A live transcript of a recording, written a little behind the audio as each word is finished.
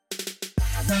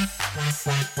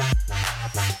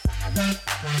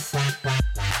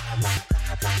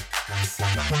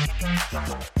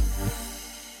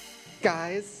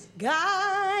Guys.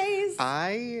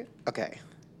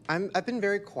 I've been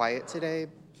very quiet today.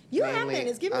 You haven't.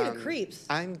 It's giving me the creeps.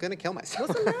 I'm gonna kill myself.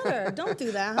 What's the matter? Don't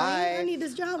do that, honey. I need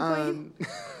this job, queen.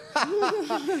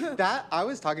 I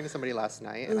was talking to somebody last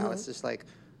night, and I was just like,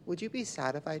 would you be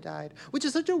sad if I died? Which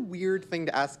is such a weird thing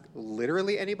to ask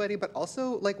literally anybody, but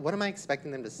also, like, what am I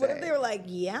expecting them to say? What if they were like,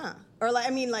 yeah? Or, like, I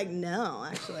mean, like, no,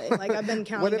 actually. Like, I've been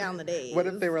counting down the days. What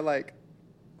if they were like,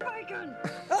 bacon?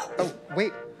 Oh,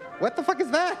 wait. What the fuck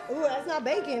is that? Ooh, that's not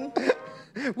bacon.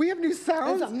 We have new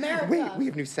sounds. It's America. Wait, we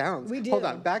have new sounds. We do. Hold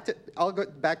on. I'll go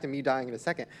back to me dying in a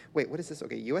second. Wait, what is this?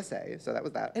 Okay, USA. So that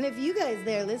was that. And if you guys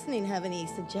there listening have any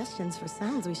suggestions for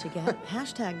sounds we should get,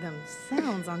 hashtag them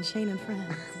sounds on Shane and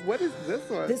Friends. What is this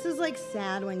one? This is like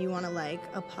sad when you want to like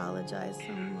apologize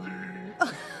someone.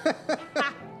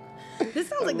 This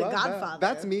sounds like The Godfather.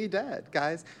 That's me dead,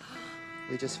 guys.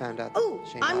 We just found out. Oh,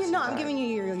 Shane I'm died. giving you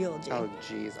your eulogy. Oh,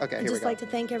 jeez. Okay, I'd here we just go. like to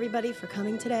thank everybody for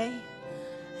coming today.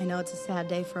 I know it's a sad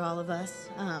day for all of us,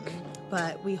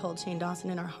 but we hold Shane Dawson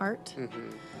in our heart.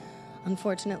 Mm-hmm.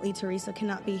 Unfortunately, Teresa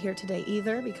cannot be here today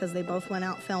either because they both went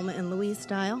out Thelma and Louise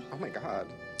style. Oh my God.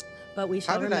 But we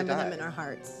shall remember them in our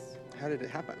hearts. How did it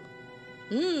happen?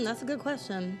 That's a good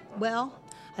question. Well,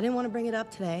 I didn't want to bring it up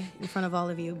today in front of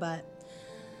all of you, but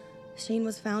Shane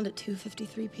was found at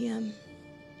 2:53 p.m.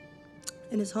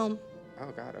 in his home.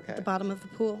 Oh God, okay. At the bottom of the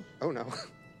pool. Oh no.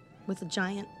 With a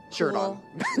giant shirt pool,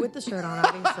 on. with the shirt on,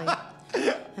 obviously.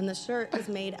 And the shirt is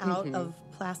made out of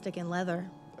plastic and leather.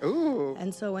 Ooh.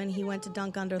 And so when he went to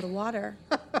dunk under the water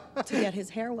to get his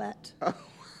hair wet,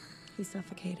 he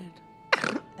suffocated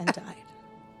and died.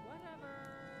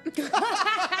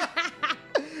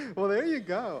 Well, there you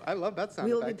go. I love that sound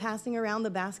We will effect. be passing around the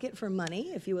basket for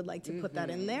money if you would like to put that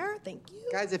in there. Thank you.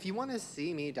 Guys, if you want to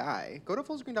see me die, go to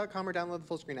fullscreen.com or download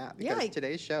the Fullscreen app because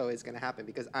today's show is going to happen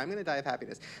because I'm going to die of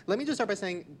happiness. Let me just start by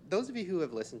saying, those of you who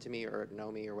have listened to me or know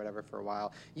me or whatever for a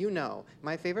while, you know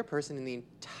my favorite person in the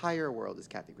entire world is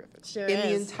Kathy Griffin. Sure in the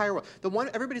is. entire world. The one,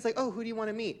 everybody's like, oh, who do you want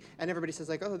to meet? And everybody says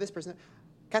like, oh, this person.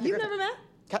 Kathy You've Griffin. never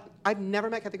met? I've never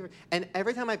met Kathy Griffin. And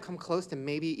every time I've come close to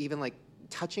maybe even like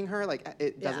touching her, like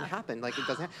it doesn't happen. Like it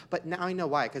doesn't. But now I know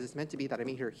why, because it's meant to be that I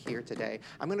meet her here today.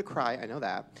 I'm gonna cry, I know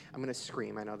that. I'm gonna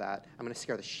scream, I know that. I'm gonna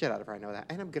scare the shit out of her, I know that.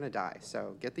 And I'm gonna die.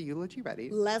 So get the eulogy ready.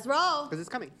 Let's roll. Because it's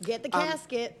coming. Get the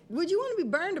casket. Would you want to be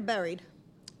burned or buried?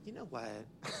 You know what?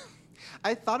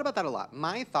 I thought about that a lot.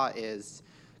 My thought is,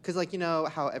 because like you know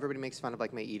how everybody makes fun of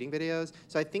like my eating videos.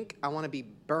 So I think I want to be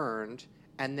burned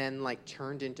and then like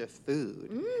turned into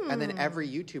food. And then every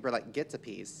YouTuber like gets a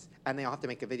piece and they all have to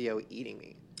make a video eating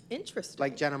me. Interesting.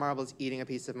 Like Jenna Marbles eating a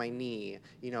piece of my knee.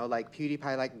 You know, like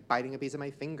PewDiePie like biting a piece of my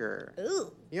finger.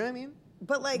 Ooh. You know what I mean?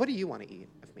 But like, what do you want to eat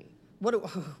of me?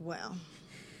 Well,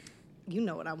 you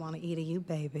know what I want to eat of you,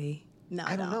 baby. No,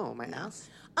 I don't know. My ass.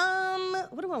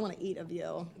 What do I want to eat of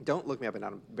you? Don't look me up and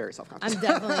down. I'm very self-conscious. I'm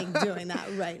definitely doing that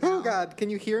right now. Oh God, can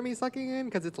you hear me sucking in?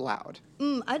 Because it's loud.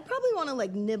 I'd probably want to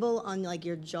like nibble on like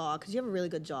your jaw because you have a really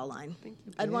good jawline. Thank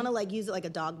you. I'd want to like use it like a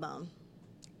dog bone.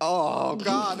 Oh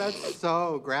God, that's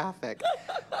so graphic.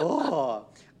 Oh.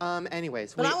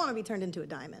 Anyways, but I want to be turned into a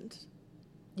diamond.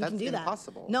 You can do that. That's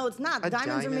impossible. No, it's not. A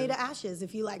Diamonds diamond? are made of ashes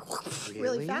if you like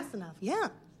really fast enough. Yeah.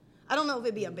 I don't know if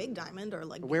it'd be a big diamond or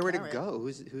like. Where would it go?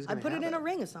 Who's gonna I'd put have it in a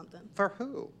ring or something. For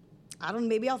who? I don't know.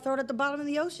 Maybe I'll throw it at the bottom of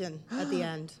the ocean at the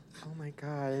end. Oh my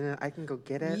God, and then I can go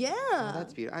get it? Yeah. Oh,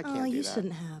 that's beautiful. I can't do that. You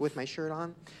shouldn't have. With my shirt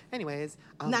on. Anyways.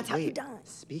 And that's how you wait, die.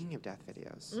 Speaking of death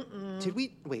videos. Did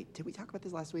we talk about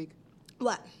this last week?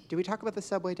 What? Did we talk about the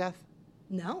subway death?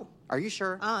 No. Are you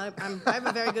sure? I have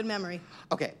a very good memory.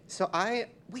 Okay, so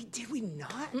did we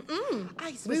not?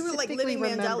 We were like living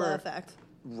Mandela effect.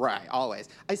 Right, always.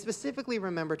 I specifically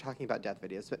remember talking about death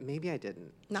videos, but maybe I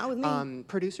didn't. Not with me.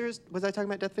 Producers, was I talking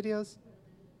about death videos?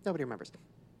 Nobody remembers.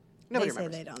 Nobody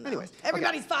remembers. They don't know. Anyways,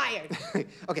 Everybody's fired.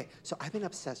 Okay, so I've been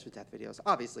obsessed with death videos,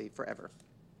 obviously, forever.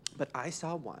 But I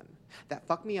saw one that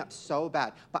fucked me up so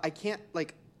bad. But I can't,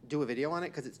 like, do a video on it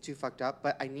because it's too fucked up.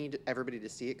 But I need everybody to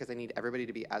see it because I need everybody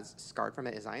to be as scarred from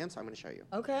it as I am. So I'm going to show you.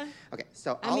 Okay. Okay,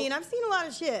 so I mean, I've seen a lot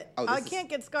of shit. Oh, I can't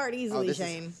get scarred easily, this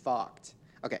Shane. is fucked.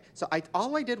 Okay, so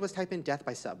all I did was type in death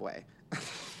by Subway.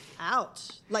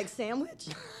 Ouch. Like sandwich?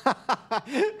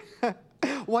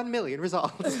 1 million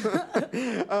results.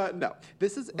 No,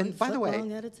 this is, and by the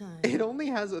way, at a time. it only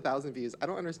has 1,000 views. I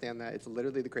don't understand that. It's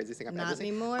literally the craziest thing I've ever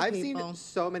seen. Not anymore, I've people. seen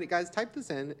so many guys type this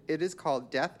in. It is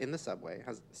called Death in the Subway. It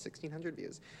has 1,600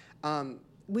 views.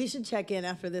 We should check in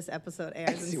after this episode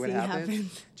airs and see what happens.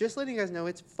 happens. Just letting you guys know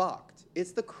it's fucked.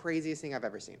 It's the craziest thing I've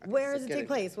ever seen. Okay, Where does it take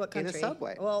place? What country? In a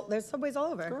subway. Well, there's subways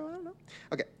all over. Girl, I don't know.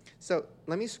 Okay, so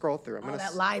let me scroll through.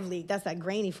 That live leak. That's that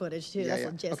grainy footage, too. That's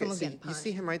legit. Okay, Someone's so getting you punched.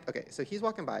 see him right. Okay, so he's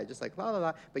walking by, just like la la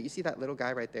la. But you see that little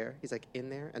guy right there. He's like in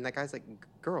there, and that guy's like,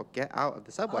 "Girl, get out of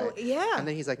the subway." Oh, yeah. And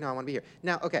then he's like, "No, I want to be here."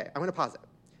 Now, okay, I'm gonna pause it.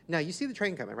 Now you see the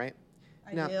train coming, right?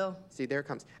 I do. See, there it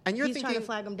comes. And you're He's thinking, trying to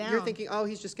flag him down. You're thinking, oh,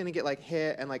 he's just gonna get like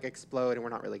hit and like explode, and we're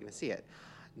not really gonna see it.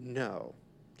 No.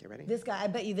 Get ready. This guy, I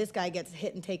bet you this guy gets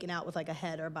hit and taken out with like a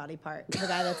head or a body part. The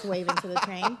guy that's waving to the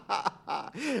train.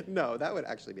 No, that would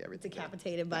actually be everything.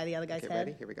 Decapitated by the other guy's head.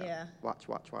 Ready? Here we go. Yeah. Watch.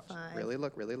 5, Really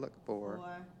look. 4. 4.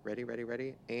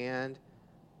 Ready. And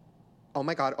oh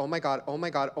my god. Oh my god. Oh my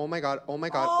god. Oh my god. Oh my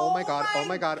god. Oh Oh my god. Oh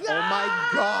my god. Oh my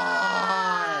god.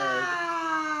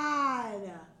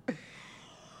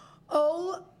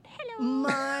 Oh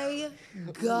my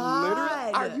God.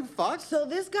 Literally, are you fucked? So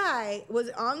this guy was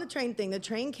on the train thing. The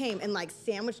train came and like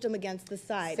sandwiched him against the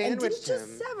side. And Sandwiched didn't him.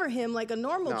 just sever him like a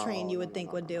normal train you would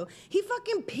think would do. He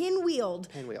fucking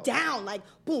pinwheeled down like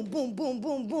boom, boom, boom,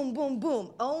 boom, boom, boom,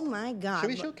 boom. Oh my God. Should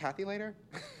we show Kathy later?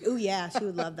 Oh yeah, she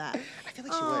would love that. I feel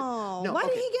like she would. No, why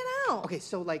did he get out? Okay,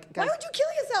 so like, guys, why would you kill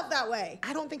yourself that way?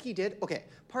 I don't think he did. Okay,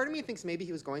 part of me thinks maybe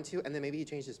he was going to, and then maybe he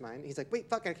changed his mind. He's like, wait,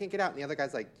 fuck, I can't get out. And the other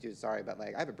guy's like, dude, sorry, but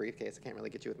like, I have a briefcase. I can't really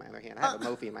get you with my other hand. I have a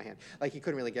Mophie in my hand. Like, he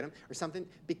couldn't really get him or something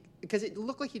because it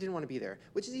looked like he didn't want to be there,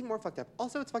 which is even more fucked up.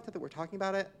 Also, it's fucked up that we're talking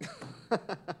about it.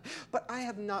 But I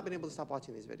have not been able to stop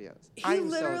watching these videos. He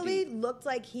literally looked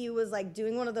like he was like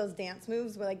doing one of those dance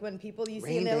moves where like when people you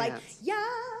see them, they're like, yes,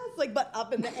 like but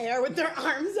up in the air with their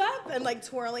arms up and like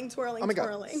twirling. Oh my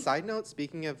God. Side note,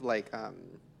 speaking of like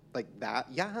that,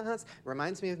 yes,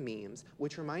 reminds me of memes,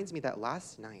 which reminds me that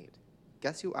last night,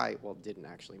 guess who I didn't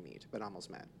actually meet, but almost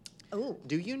met. Oh.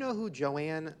 Do you know who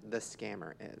Joanne the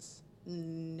Scammer is?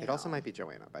 No. It also might be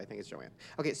Joanna, but I think it's Joanne.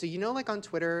 Okay, so you know like on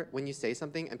Twitter when you say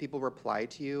something and people reply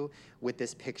to you with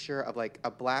this picture of like a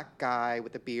black guy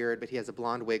with a beard, but he has a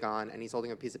blonde wig on and he's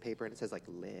holding a piece of paper and it says like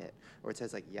lit or it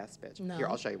says like yes bitch. No. Here,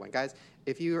 I'll show you one. Guys,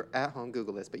 if you're at home,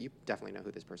 Google this, but you definitely know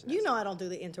who this person is. You know I don't do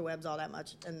the interwebs all that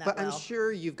much and that But well. I'm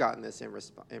sure you've gotten this in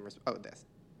response. Oh, this.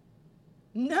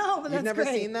 No, but that's You've never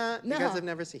great. seen that? No. You guys have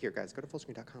never seen. Here, guys, go to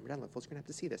fullscreen.com or download Fullscreen app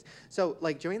to see this. So,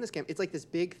 like, Joanne the Scam, it's like this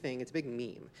big thing. It's a big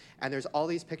meme. And there's all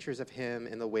these pictures of him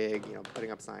in the wig, you know,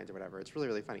 putting up signs or whatever. It's really,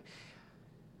 really funny.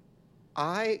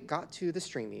 I got to the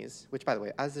Streamies, which, by the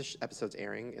way, as this episode's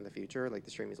airing in the future, like,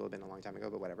 the Streamies will have been a long time ago,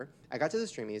 but whatever. I got to the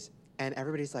Streamies, and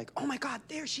everybody's like, oh, my God,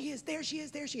 there she is, there she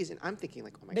is, there she is. And I'm thinking,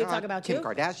 like, oh, my God. They talk about Kim you?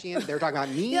 Kardashian. They're talking about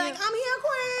me. You're like, I'm here,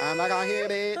 queen. I'm like, oh, here,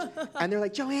 bitch. And they're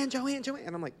like, Joanne.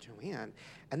 And I'm like, Joanne?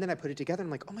 And then I put it together, and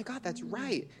I'm like, oh, my God, that's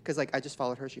right. Because, like, I just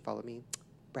followed her. She followed me.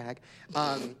 Brag.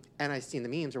 And I seen the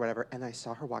memes or whatever, and I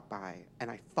saw her walk by, and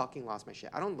I fucking lost my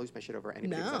shit. I don't lose my shit over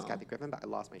anybody besides Kathy Griffin, but I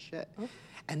lost my shit. Oh.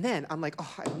 And then I'm like,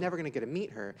 oh, I'm never going to get to meet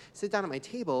her. Sit down at my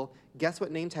table. Guess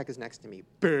what name tag is next to me?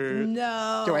 Bitch.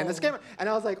 No. Joanne the Scammer. And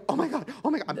I was like, oh, my God.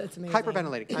 I'm That's amazing.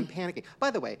 hyperventilating. I'm panicking. By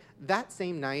the way, that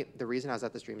same night, the reason I was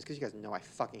at the stream is because you guys know I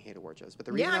fucking hate award shows. But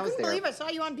the reason I was there. Yeah, I couldn't believe I saw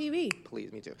you on TV.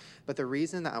 Please, me too. But the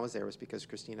reason that I was there was because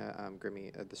Christina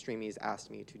Grimmie, the Streamies, asked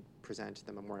me to present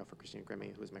the memorial for Christina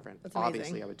Grimmie, who was my friend. That's amazing.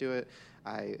 Obviously, I would do it.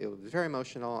 It was very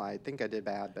emotional. I think I did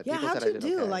bad, but Yeah, people how'd said you I did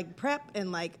do? okay. Like prep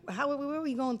and like what were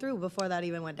you going through before that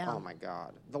even went down? Oh my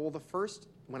God. The first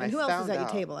when and I who found else is at out,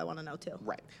 your table? I want to know too.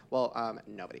 Right. Well,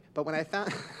 nobody. But when I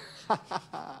found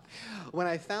when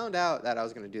I found out that I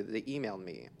was going to do it, they emailed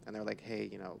me and they're like, hey,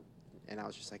 you know. And I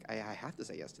was just like, I have to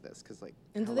say yes to this because, like,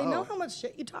 and do they know how much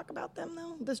shit you talk about them,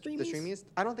 though? The Streamies? The Streamies?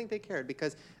 I don't think they cared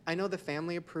because I know the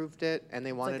family approved it and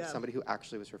they wanted somebody who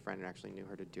actually was her friend and actually knew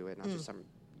her to do it, not just some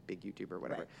big YouTuber or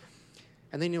whatever. Right.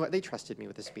 And they knew it. They trusted me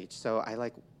with the speech. So I,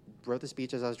 like, wrote the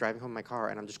speech as I was driving home in my car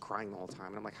and I'm just crying the whole time.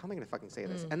 And I'm like, how am I going to fucking say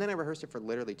this? And then I rehearsed it for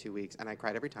literally 2 weeks and I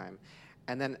cried every time.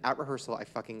 And then at rehearsal, I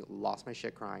fucking lost my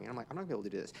shit crying. And I'm like, I'm not going to be able to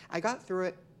do this. I got through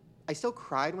it. I still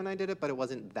cried when I did it, but it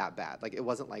wasn't that bad. Like, it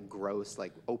wasn't, like, gross,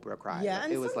 like, Oprah cry. Yeah, like,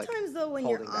 and it was, sometimes, like, though, when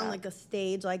you're on, back. like, a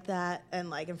stage like that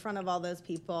and, like, in front of all those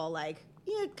people, like,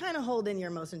 you kind of hold in your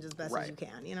emotions as best as you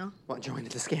can, you know? Well, join the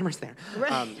scammers there.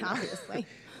 Right, obviously.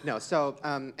 No, so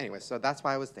anyway, so that's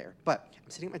why I was there. But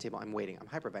I'm sitting at my table, I'm waiting, I'm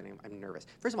hyperventilating, I'm nervous.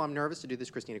 First of all, I'm nervous to do this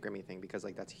Christina Grimmie thing because,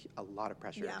 like, that's a lot of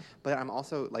pressure. Yeah. But I'm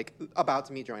also, like, about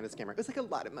to meet Joanne the Scammer. It was, like, a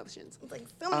lot of emotions. It's, like,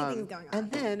 so many things going on.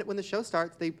 And then when the show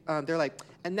starts, they're like,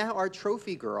 and now our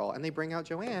trophy girl, and they bring out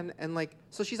Joanne, and, like,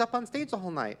 so she's up on stage the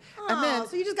whole night. And then,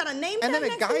 so you just got a name tag and then a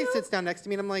next guy to you? sits down next to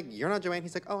me, and I'm like, you're not Joanne.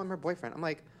 He's like, oh, I'm her boyfriend. I'm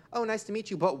like, oh, nice to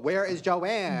meet you, but where is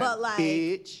Joanne? But, like,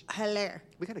 bitch? hello.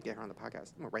 We got to get her on the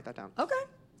podcast. I'm going to write that down. Okay.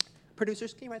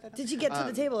 Producers, can you write that down? Did you get to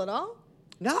the table at all?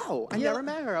 No, I never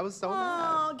met her. I was so mad.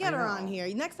 Oh, get I her know. on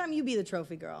here. Next time you be the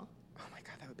trophy girl. Oh my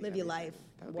God, that would be Live your everything. life.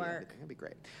 That would Work. be everything. That'd be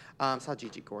great. Saw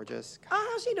Gigi Gorgeous. God, Oh,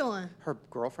 how's she doing? her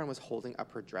girlfriend was holding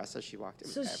up her dress as she walked in.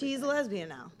 So she's a lesbian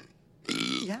now.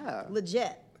 Yeah.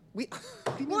 Legit. We.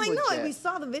 What do you Well, I mean know legit? we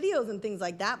saw the videos and things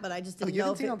like that, but I just Oh, didn't you know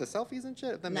haven't if seen it. all the selfies and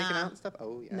shit of them making Nah. out and stuff?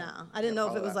 Oh yeah. No, I didn't know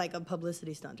if follow it was that. like a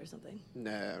publicity stunt or something.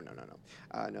 No.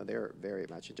 No, they're very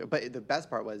much into it. But the best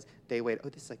part was they waited. Oh,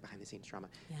 this is like behind the scenes drama.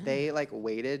 Yeah. They like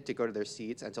waited to go to their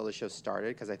seats until the show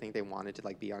started because I think they wanted to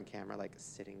like be on camera like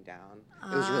sitting down.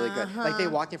 It was really good. Like they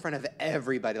walked in front of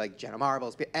everybody, like Jenna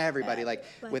Marbles, everybody, like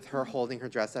with her holding her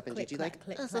dress up and Click, Gigi clack, like,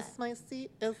 click, is clack. this my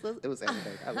seat? Is this? It was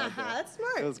everything. I loved it. That's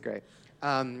smart. It was great.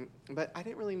 But I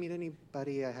didn't really meet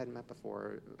anybody I hadn't met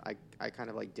before. I kind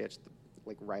of like ditched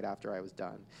like right after I was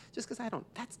done, just because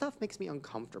that stuff makes me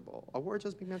uncomfortable. Awards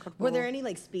just make me uncomfortable. Were there any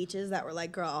like speeches that were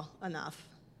like, girl, enough?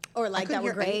 Or I like couldn't that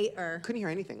were hear any- great or couldn't hear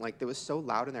anything. Like it was so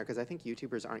loud in there because I think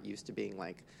YouTubers aren't used to being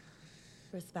like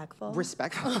respectful?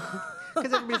 respectful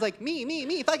because everybody's like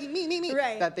me, fucking me,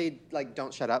 Right. that they like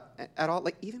don't shut up at all.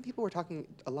 Like even people were talking.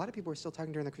 A lot of people were still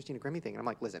talking during the Christina Grimmie thing, and I'm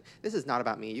like, listen, this is not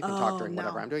about me. You can talk during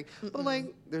whatever no. I'm doing, but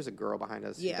like, there's a girl behind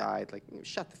us Yeah. who died. Like,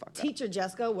 shut the fuck up. Teacher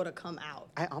Jessica would have come out.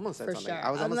 I almost said For something. sure. I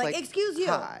was I'm almost like, "Excuse you."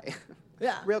 Hi.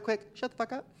 Yeah. Real quick, shut the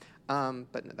fuck up.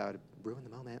 But no, that would ruin the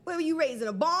moment. What were you raising,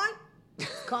 a barn?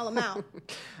 Call them out.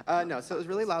 No, so it was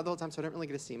really loud the whole time, so I didn't really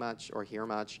get to see much or hear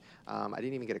much. I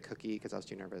didn't even get a cookie because I was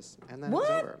too nervous. And then it What?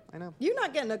 was over. I know. You're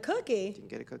not getting a cookie. Didn't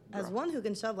get a cookie. As girl. one who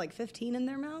can shove like 15 in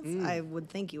their mouths, I would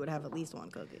think you would have at least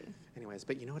one cookie. Anyways,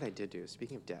 but you know what I did do?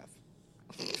 Speaking of death,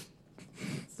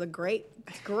 It's a great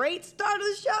start of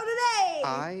the show today.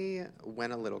 I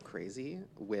went a little crazy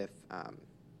with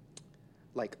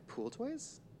like pool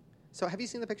toys. So have you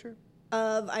seen the picture?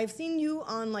 I've seen you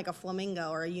on like a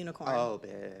flamingo or a unicorn. Oh,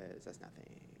 biz, that's nothing.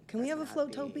 Can we have a That's not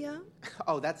me. Flowtopia?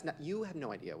 Oh, that's not. You have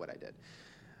no idea what I did.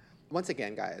 Once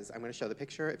again, guys, I'm going to show the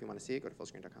picture. If you want to see it, go to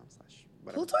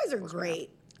fullscreen.com/whatever. Pool toys are Fullscreen. great.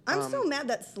 I'm so mad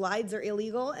that slides are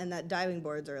illegal and that diving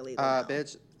boards are illegal. now.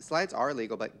 Bitch, slides are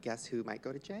illegal, but guess who might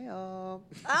go to jail?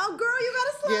 Oh, girl, you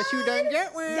got a slide. Guess who done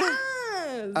get one?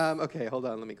 Yes. Okay, hold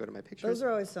on. Let me go to my pictures. Those are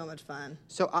always so much fun.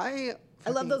 So I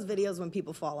love those videos when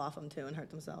people fall off them too and hurt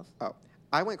themselves. Oh,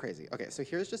 I went crazy. Okay, so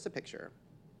here's just a picture.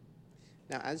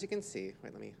 Now, as you can see,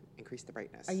 wait, let me increase the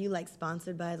brightness. Are you like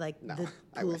sponsored by like No, the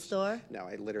I pool wish. store? No,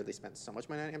 I literally spent so much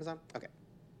money on Amazon. Okay.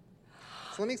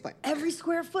 So let me explain. Every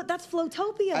square foot, that's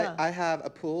Flowtopia. I have a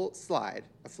pool slide,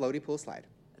 a floaty pool slide.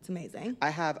 That's amazing. I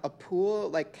have a pool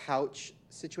like couch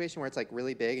situation where it's like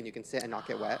really big and you can sit and not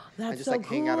get wet and That's just so like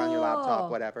hang out on your laptop, cool.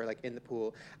 whatever, like in the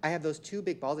pool. I have those two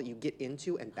big balls that you get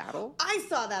into and battle. I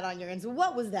saw that on your Insta.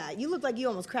 What was that? You looked like you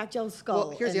almost cracked your skull.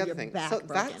 Well, here's and the other your thing. Back So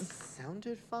broken. that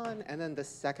sounded fun, and then the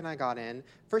second I got in,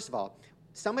 first of all,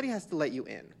 somebody has to let you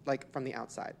in, like from the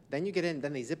outside. Then you get in,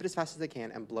 then they zip it as fast as they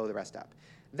can and blow the rest up.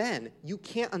 Then you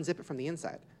can't unzip it from the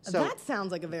inside. So that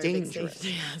sounds like a very dangerous. big safety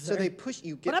So hazard. they push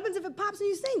you. What happens if it pops and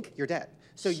you sink? You're dead.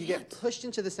 So you get Shit. pushed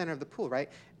into the center of the pool, right?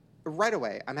 Right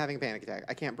away, I'm having a panic attack.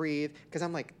 I can't breathe because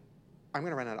I'm like, I'm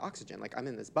gonna run out of oxygen. Like I'm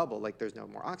in this bubble. Like there's no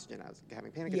more oxygen. I was having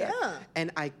a panic attack. Yeah.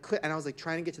 And I was like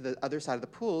trying to get to the other side of the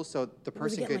pool so the Was it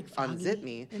person getting, could like, foggy unzip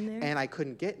me, in there? and I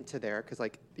couldn't get into there because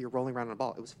like you're rolling around on a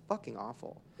ball. It was fucking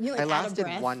awful. You're, like, I out of lasted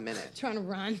breath, 1 minute, trying to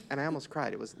run. and I almost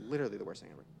cried. It was literally the worst thing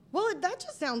ever. Well, that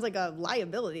just sounds like a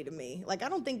liability to me. Like I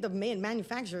don't think the main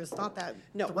manufacturers thought that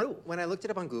No, through. when I looked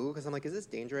it up on Google, because I'm like, is this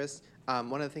dangerous?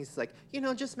 One of the things is like,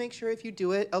 just make sure if you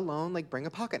do it alone, like bring a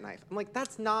pocket knife. I'm like,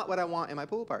 that's not what I want in my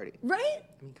pool party. Right?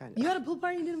 I mean, kind You of. had a pool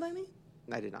party and you didn't invite me?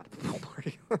 I did not have a pool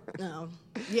party. No.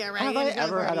 Yeah, right. Have I Any kind of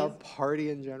ever had a parties. party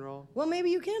in general? Well, maybe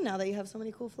you can now that you have so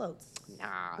many cool floats. Nah,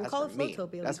 We'll that's call for it me.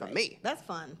 Flowtopia. That's for me. That's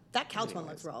fun. That couch one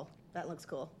Anyways. looks roll. That looks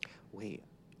cool. Wait,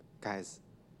 guys,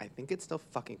 I think it's still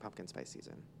fucking pumpkin spice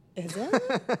season. Is it?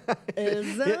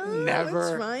 Is it? It never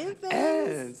We're trying things.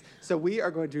 ends. So we are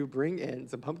going to bring in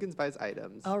some pumpkin spice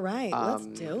items. All right, let's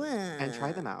do it. And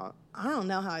try them out. I don't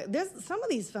know how. There's some of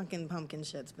these fucking pumpkin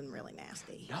shit's been really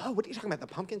nasty. No, what are you talking about?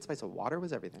 The pumpkin spice water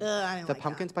was everything. I didn't The like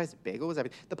pumpkin that. spice bagel was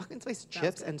everything. The pumpkin spice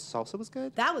chips good. and salsa was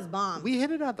good. That was bomb. We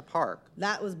hit it at the park.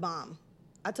 That was bomb.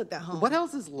 I took that home. What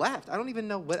else is left? I don't even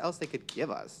know what else they could give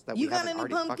us that You we got haven't any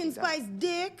already pumpkin fucking spice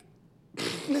dick?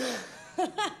 done.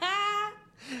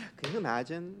 Can you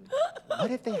imagine?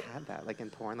 What if they had that, like in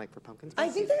porn, like for pumpkin spice?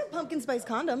 I think they have pumpkin spice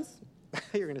condoms.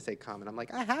 You're gonna say cum, and I'm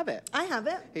like, I have it. I have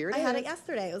it. Here it I had is. it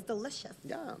yesterday. It was delicious.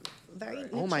 Yum. Very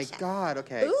Oh my nutritious. God.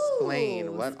 Okay, Ooh,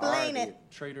 explain. What explain are it.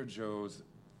 Trader Joe's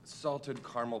salted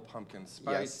caramel pumpkin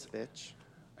spice. Yes, bitch.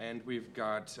 And we've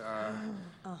got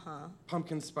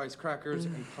pumpkin spice crackers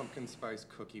and pumpkin spice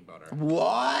cookie butter.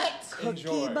 What? Cookie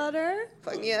Enjoy. butter?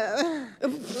 Fuck yeah.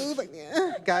 Ooh, fuck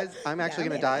yeah. Guys, I'm actually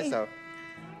going to die, so.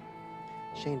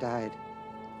 Shane died.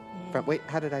 Wait,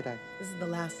 how did I die? This is the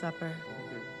Last Supper.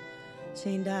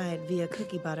 Shane died via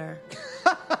cookie butter.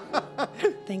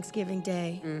 Thanksgiving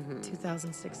Day,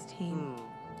 2016.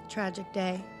 Tragic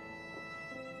day.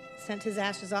 Sent his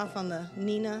ashes off on the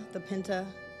Nina, the Pinta,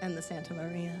 and the Santa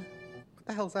Maria. What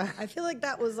the hell's that? I feel like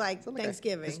that was like Something like a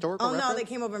Thanksgiving. historical Oh no, reference? they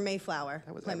came over Mayflower,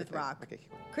 That was Plymouth everything. Rock. Okay.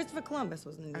 Christopher Columbus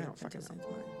was in the I Nina, don't Pinta, fucking Santa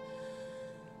Maria.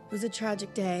 It was a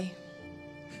tragic day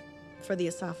for the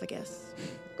esophagus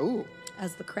Ooh.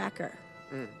 as the cracker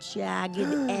jagged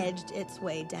edged its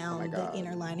way down the God.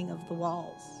 inner lining of the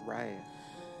walls. Right.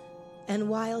 And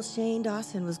while Shane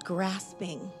Dawson was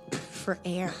grasping for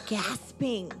air,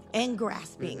 gasping and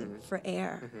grasping for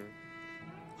air,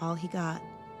 all he got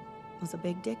was a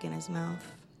big dick in his mouth.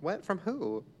 What? From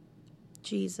who?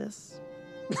 Jesus.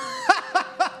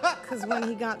 Because when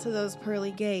he got to those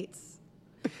pearly gates,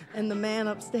 and the man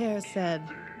upstairs said,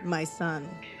 "My son,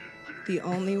 the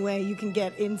only way you can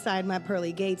get inside my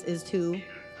pearly gates is to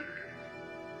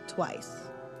twice."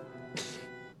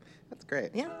 That's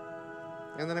great. Yeah,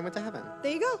 And then I went to heaven.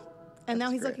 there you go. And now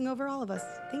That's he's great. looking over all of us.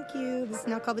 Thank you. This is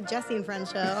now called the Jesse and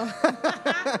Friends Show.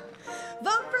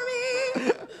 Vote for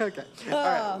me. Okay. All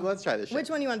right, let's try this shit. Which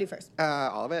one you want to do first?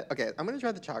 All of it? Okay, I'm going to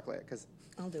try the chocolate because.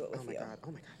 I'll do it with Oh my you. God.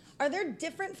 Oh my God. Are there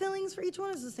different fillings for each one,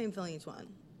 or is it the same filling each one?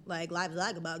 Like Life's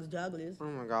Like a Box of Chocolates. Oh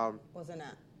my God. Wasn't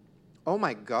that? Oh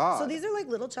my God. So these are like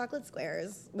little chocolate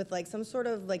squares with like some sort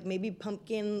of like maybe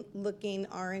pumpkin looking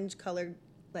orange colored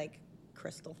like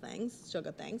crystal things,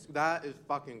 sugar things. That is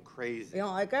fucking crazy. You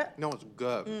don't like it? No, it's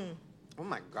good. Oh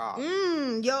my God.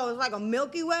 Yo, it's like a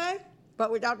Milky Way,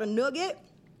 but without the nugget.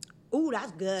 Ooh,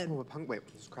 that's good. Oh, wait,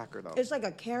 this cracker though. It's like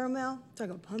a caramel. It's like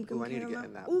a pumpkin Ooh, I need to caramel. get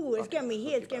in that Ooh, it's fucking getting me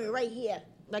here. It's cookie getting me butter. right here.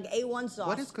 Like A1 sauce.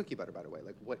 What is cookie butter, by the way?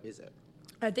 Like, what is it?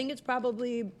 I think it's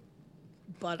probably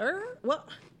butter. What?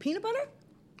 Peanut butter?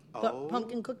 The Oh.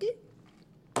 pumpkin cookie?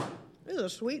 This is a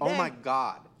sweet Oh day. my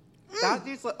God. That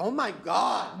tastes like. Oh my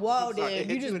God. Whoa, I'm sorry, it dude.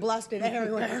 You hits just in- blusted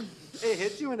everywhere. It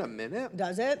hits you in a minute.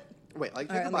 Does it? Wait, like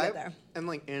All take right, a let me bite, get there. and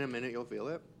like in a minute you'll feel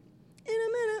it. In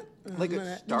a minute. Like it Did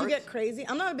you starts- get crazy?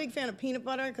 I'm not a big fan of peanut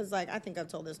butter because, like, I think I've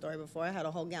told this story before. I had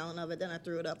a whole gallon of it, then I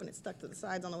threw it up, and it stuck to the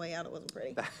sides on the way out. It wasn't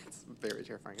pretty. That's very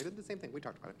terrifying. I did the same thing. We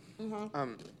talked about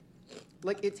it.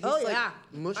 Like it tastes Oh, like yeah.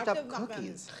 mushed I up took fucking-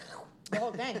 cookies. The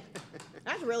whole thing.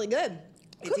 That's really good.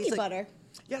 It Cookie tastes like- butter.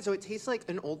 Yeah, so it tastes like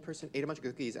an old person ate a bunch of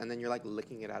cookies and then you're like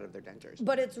licking it out of their dentures.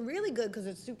 But it's really good because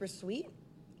it's super sweet.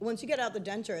 Once you get out the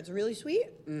denture, it's really sweet.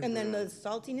 And then the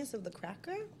saltiness of the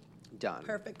cracker, Done.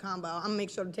 perfect combo. I'm gonna make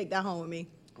sure to take that home with me.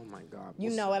 Oh my God. You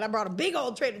know it. I brought a big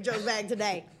old Trader Joe's bag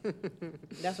today.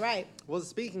 That's right. Well,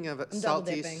 speaking of double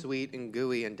salty, dipping. sweet, and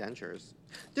gooey and dentures.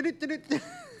 Time.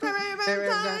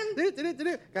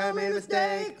 I made a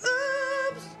mistake.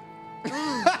 Oops.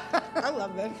 I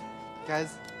love this.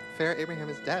 Guys, Farrah Abraham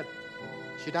is dead.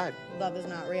 She died. Love is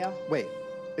not real. Wait,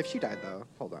 if she died though,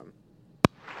 hold on.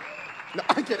 No,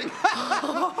 I'm kidding.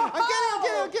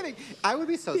 I'm kidding. I would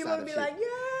be so People sad would if be she. like,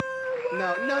 yeah.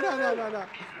 No.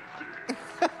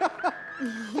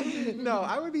 No,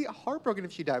 I would be heartbroken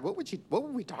if she died. What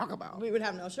would we talk about? We would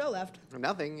have no show left.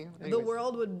 Nothing. The Anyways.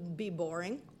 world would be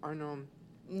boring. I know.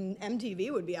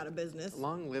 MTV would be out of business.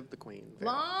 Long live the queen. Farrah.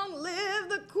 Long live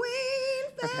the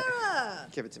Queen, Farrah.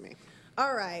 Give it to me.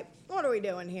 All right, what are we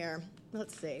doing here?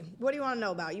 Let's see. What do you want to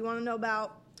know about? You want to know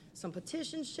about some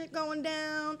petition shit going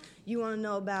down? You want to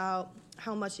know about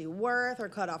how much she's worth or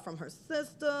cut off from her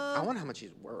system? I want how much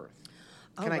she's worth.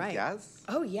 All Can I right. guess?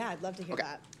 Oh yeah, I'd love to hear Okay,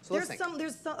 that. so let's think.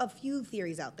 There's a few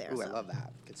theories out there. Ooh, I so. love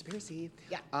that. Conspiracy.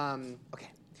 Yeah. Okay.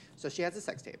 So she has a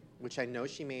sex tape, which I know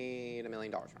she made $1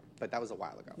 million from, but that was a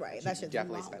while ago. Right, She that shit's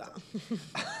definitely long spent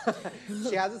it.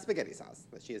 She has a spaghetti sauce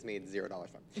that she has made $0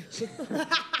 from.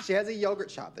 She has a yogurt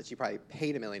shop that she probably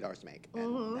paid $1 million to make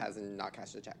and has not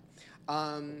cashed a check.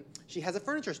 She has a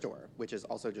furniture store, which is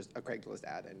also just a Craigslist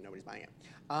ad and nobody's buying it.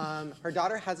 Her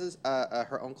daughter has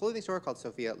her own clothing store called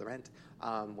Sophia Laurent,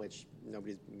 which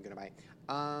nobody's gonna buy.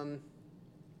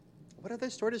 What other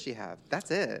store does she have?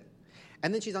 That's it.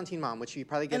 And then she's on Teen Mom, which she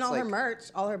probably gets And all like, her merch,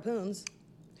 all her poons.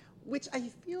 which I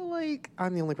feel like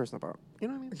I'm the only person to buy. You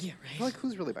know what I mean? Yeah, right. Like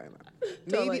who's really buying that?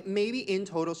 Totally. Maybe in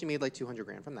total she made like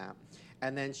 $200,000 from that,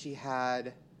 and then she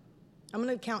had I'm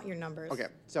gonna count your numbers. okay,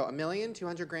 so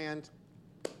 $1,200,000,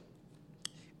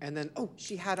 and then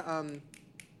she had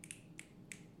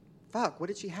fuck, what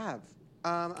did she have?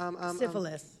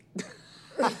 Syphilis.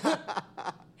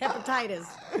 Hepatitis.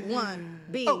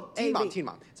 1B. Oh, Teen Mom, AB. Teen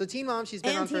Mom. So Teen Mom, she's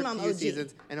been And on for Teen a Mom few OG.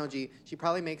 seasons. And OG, she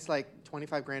probably makes like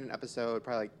 25 grand an episode,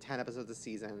 probably like 10 episodes a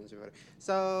season.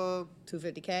 So,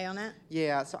 $250K on that?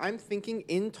 yeah, so I'm thinking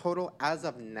in total, as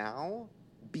of now,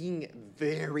 being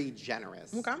very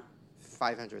generous. Okay.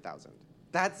 500,000.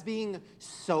 That's being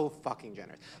so fucking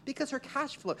generous. Because her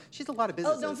cash flow, she's a lot of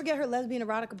businesses. Oh, don't forget her lesbian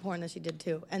erotica porn that she did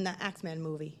too, and the Axeman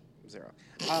movie. 0.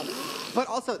 But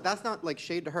also, that's not like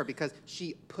shade to her because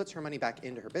she puts her money back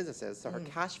into her businesses, so her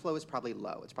cash flow is probably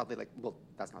low. It's probably like, well,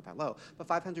 that's not that low, but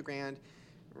 500 grand,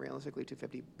 realistically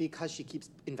 250, because she keeps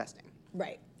investing.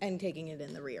 Right, and taking it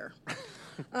in the rear.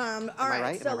 All right,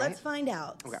 right? so Am I let's right? find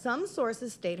out. Okay. Some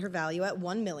sources state her value at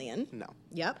 $1 million. No.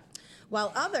 Yep.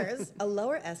 While others, a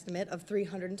lower estimate of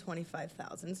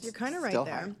 $325,000. So you're kind of right Still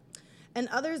there. high. And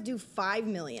others do $5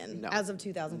 million No. as of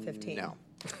 2015. No.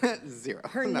 0.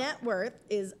 Her No. net worth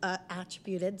is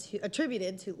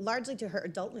attributed to largely to her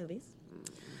adult movies,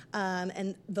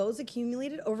 and those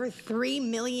accumulated over $3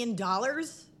 million.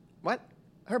 What?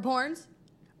 Her porns?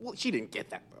 Well, she didn't get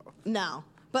that, though. No,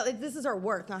 but like, this is her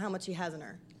worth, not how much she has in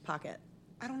her pocket.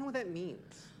 I don't know what that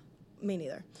means. Me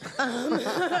neither.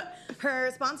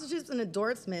 Her sponsorships and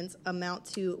endorsements amount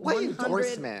to What 100.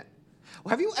 endorsement?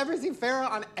 Well, have you ever seen Farrah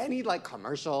on any like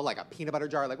commercial, like a peanut butter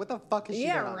jar? Like, what the fuck is she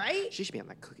Yeah, been on? right? She should be on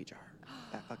that cookie jar.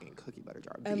 That fucking cookie butter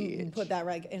jar, And bitch. put that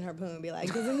right in her poo and be like,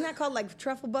 isn't that called like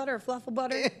truffle butter or fluffle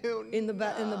butter Ew, in the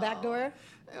back door?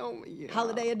 Oh, yeah.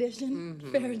 Holiday edition,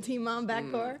 Farrah Teen Mom back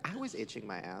door. I was itching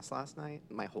my ass last night,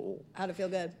 my hole. How'd it feel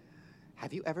good?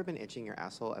 Have you ever been itching your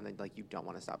asshole and then like you don't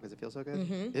want to stop because it feels so good?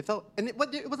 It felt, and it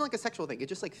wasn't like a sexual thing. It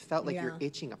just like felt like you're Yeah.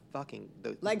 itching a fucking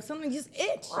Like something just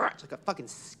itch. like a fucking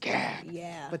scab.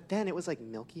 Yeah. But then it was like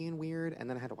milky and weird, and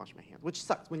then I had to wash my hands, which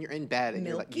sucks when you're in bed and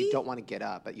you're like you Milky? don't want to get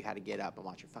up, but you had to get up and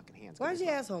wash your fucking hands. 'cause Why is it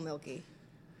your smelled. asshole milky?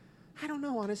 I don't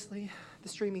know, honestly. The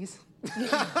streamies.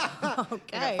 I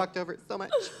Okay. got fucked over it so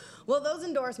much. Well, those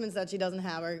endorsements that she doesn't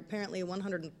have are apparently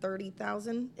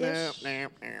 130,000-ish,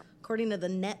 according to the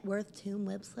Net Worth Tomb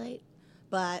website.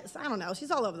 But I don't know. She's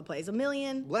all over the place. $1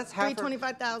 million, Let's have her-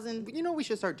 325,000. You know what we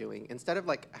should start doing? Instead of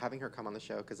like having her come on the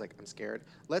show because like I'm scared,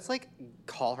 let's like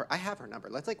call her. I have her number.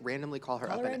 Let's like randomly call her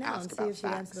Call up her and right now ask and see about if she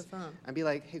facts. answers the phone. And be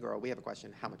like, hey girl, we have a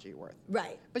question. How much are you worth?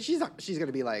 Right. But she's not. She's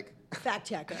gonna be like, Fact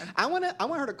checker. I want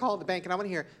her to call the bank and I want to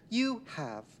hear you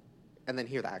have, and then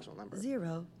hear the actual number.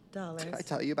 $0. Did I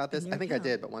tell you about this? in your I think I account.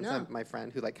 did, but one No. time my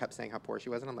friend who like kept saying how poor she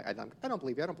was, and I'm like, I don't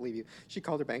believe you. I don't believe you. She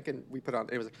called her bank and we put on.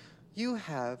 It was like, you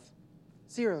have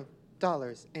 $0.05.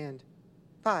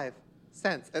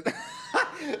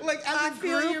 Like as I a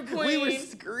feel group, you, we were queen.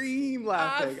 scream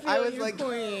laughing. feel was you, like,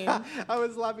 queen. I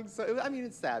was laughing so. I mean,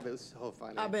 it's sad, but it was so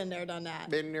funny. I've been there, done that.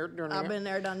 Been there, done I've that. been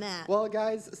there, done that. Well,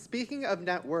 guys, speaking of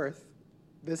net worth,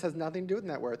 this has nothing to do with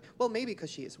net worth. Well, maybe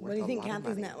because she is worth do you a think lot of Kathy's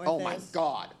money. net worth Oh my is?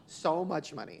 God, so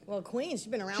much money. Well, queen, she's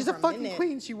been around She's for a fucking minute.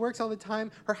 queen. She works all the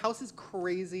time. Her house is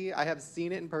crazy. I have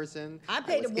seen it in person. I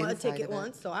paid was a inside ticket of it.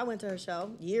 once, so I went to her show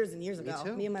years and years ago.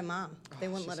 too. Me and my mom. They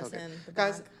Oh, wouldn't she's let so us good. in. the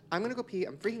Guys, back. I'm gonna go pee.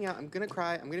 I'm freaking out. I'm gonna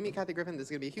cry. I'm gonna meet Kathy Griffin. This is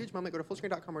gonna be a huge moment. Go to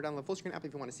fullscreen.com or download the Fullscreen app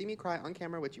if you want to see me cry on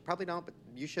camera, which you probably don't, but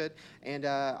you should. And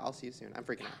I'll see you soon. I'm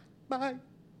freaking out. Bye.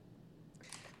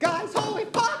 Guys, holy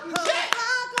fucking shit!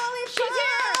 She's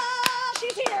here!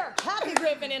 She's here! Happy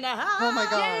Griffin in the house. Oh my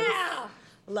God. Yeah!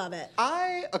 Love it.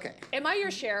 Okay. Am I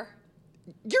your share?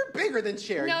 You're bigger than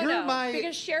Cher. No, You're no, my.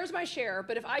 because Cher's my share,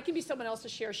 but if I can be someone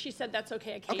else's share, she said that's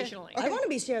okay occasionally. I want to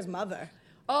be Cher's mother.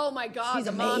 Oh my God, She's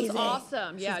the mom's amazing.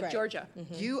 awesome. She's Yeah, great. Georgia.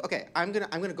 Okay, I'm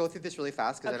gonna go through this really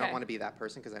fast because I don't Okay. want to be that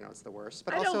person because I know it's the worst.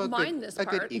 But I also don't a mind good, this a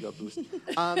good part. ego boost.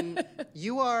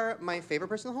 You are my favorite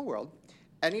person in the whole world.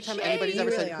 Anytime Shade. anybody's You ever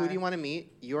really said, "Who are. do you want to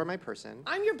meet?" You're my person.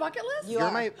 I'm your bucket list? You You're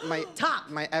are. my Top.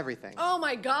 my everything. Oh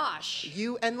my gosh.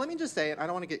 You and let me just say it. I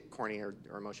don't want to get corny or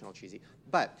emotional, cheesy,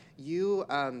 but you.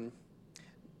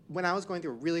 When I was going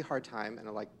through a really hard time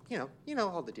and like you know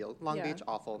all the deal. Long Yeah. Beach,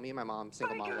 awful. Me and my mom,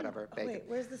 single mom, whatever. Oh, bacon. wait,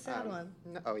 where's the sad one?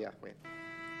 No, oh yeah, wait.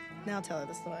 Now tell her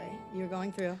the story. You're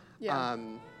going through. Yeah.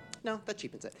 No, that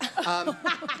cheapens it.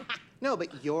 No,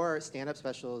 but your stand-up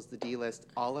specials, the D-list,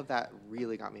 all of that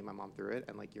really got me and my mom through it.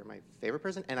 And like, you're my favorite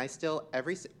person. And I still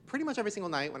pretty much every single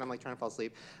night when I'm like trying to fall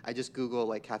asleep, I just Google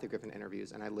like Kathy Griffin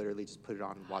interviews, and I literally just put it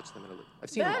on and watch them in a loop.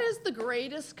 I've seen them That all. is the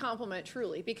greatest compliment,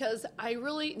 truly, because I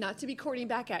really, not to be corny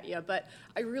back at you, but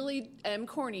I really am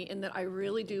corny in that I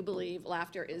really do believe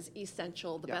laughter is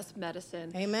essential, the Yeah. best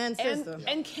medicine. Amen, and, sister.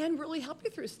 and can really help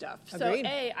you through stuff. Agreed.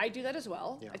 So, I do that as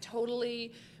well. Yeah. I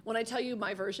totally When I tell you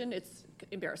my version, it's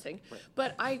embarrassing. Right.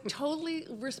 But I totally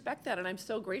respect that, and I'm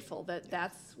so grateful that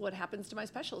that's what happens to my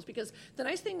specials, because the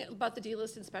nice thing about the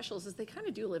delisted specials is they kind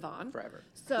of do live on. Forever.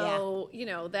 So,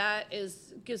 that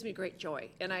gives me great joy.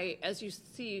 And as you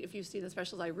see, if you see the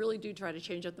specials, I really do try to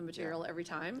change up the material every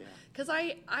time, because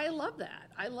I love that.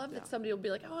 I love that somebody will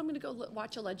be like, oh, I'm going to go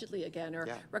watch Allegedly again, or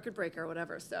Record Breaker or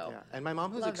whatever. So, and my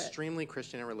mom, who's extremely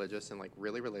Christian and religious and like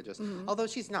really religious, although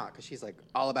she's not, because she's like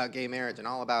all about gay marriage and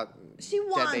all about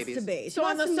dead babies. To be. So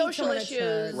on the social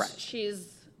issues,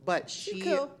 she's. But she,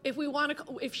 cool.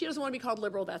 if she doesn't want to be called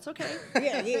liberal, that's okay.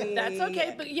 Yeah. That's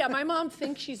okay. But my mom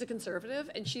thinks she's a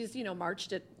conservative, and she's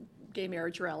marched at gay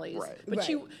marriage rallies. Right. But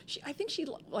she I think she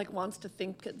wants to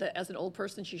think that as an old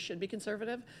person she should be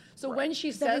conservative. So when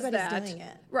she says that, doing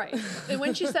it. right, and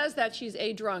when she says that, she's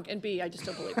A, drunk, and B, I just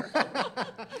don't believe her,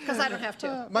 because I don't have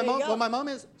to. My mom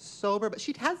is sober, but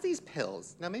she has these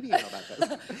pills. Now maybe you know about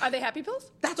this. Are they happy pills?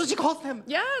 That's what she calls them.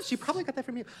 Yes. She probably got that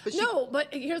from you. But But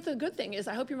here's the good thing is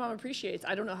I hope your mom appreciates.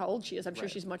 I don't know how old she is. I'm sure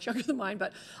she's much younger than mine,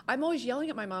 but I'm always yelling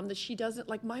at my mom that she doesn't,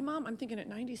 like my mom, I'm thinking at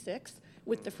 96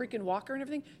 with the freaking walker and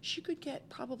everything, she could get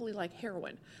probably like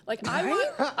heroin. Like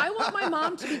I want my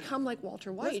mom to become like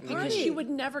Walter White, because she would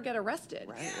never get arrested.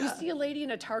 Right. You see a lady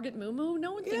in a Target moo-moo,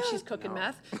 no one thinks she's cooking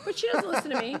meth, but she doesn't listen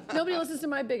to me. Nobody listens to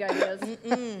my big ideas.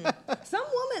 Some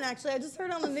woman, actually, I just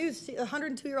heard on the news, a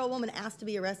 102-year-old woman asked to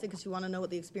be arrested because she wanted to know what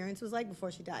the experience was like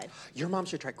before she died. Your mom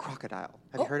should try crocodile.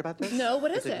 Have you heard about this? No,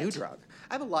 what is it's it? It's a new drug.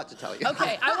 I have a lot to tell you.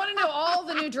 Okay, I want to know all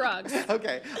the new drugs.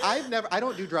 Okay, I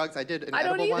don't do drugs. I did an I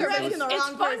don't edible either. once. You're asking the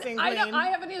wrong person, I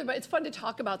haven't either, but it's fun to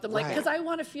talk about them, like, Right. because I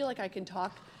want to feel like I can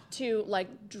talk to like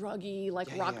druggy, like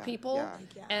rock people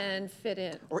and fit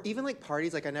in. Or even like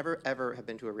parties, like I never ever have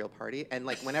been to a real party, and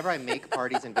like whenever I make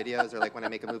parties and videos, or like when I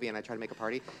make a movie and I try to make a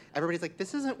party, everybody's like,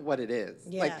 "This isn't what it is."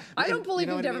 Yeah. Like, I don't believe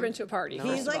you know you've what I never mean? been to a party. No.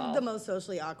 He's first of like all. the most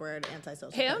socially awkward,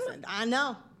 antisocial Him? person. I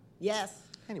know. Yes.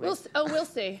 Anyway, We'll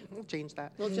see. we'll change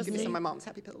that. We'll just give me see. some of my mom's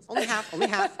happy pills. Only half. Only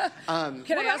half. Can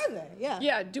What I ask? are they? Yeah.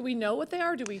 Yeah. Do we know what they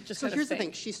are? Or do we just So kind of here's the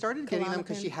think? thing. She started getting them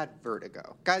because Klonopin. she had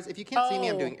vertigo. Guys, if you can't see me,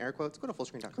 I'm Oh. doing air quotes. Go to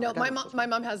fullscreen.com. No, I got my it on mom. full My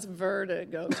mom has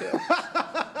vertigo too.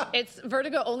 It's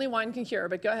vertigo only wine can cure.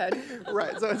 But go ahead. screen.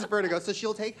 Right. So it's vertigo. So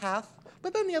she'll take half.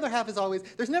 But then the other half is always,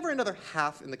 there's never another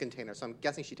half in the container, so I'm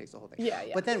guessing she takes the whole thing. Yeah.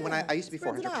 But then when I used to be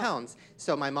Spreads it 400 out. pounds,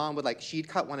 so my mom would she'd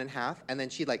cut one in half, and then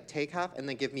she'd take half, and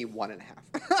then give me one and a half.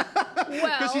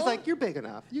 Because she's Well, like, you're big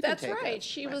enough. You That's can take right. it.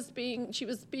 She was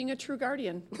being a true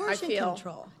guardian. Portion I feel.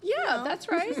 control. Yeah, You know, that's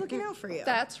right. She's looking out for you.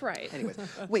 That's right. Anyways,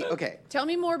 wait, okay. Tell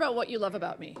me more about what you love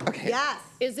about me. Okay. Yes.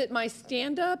 Is it my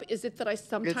stand-up? Is it that I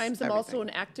sometimes am also an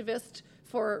activist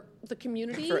for the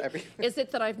community? For everything. Is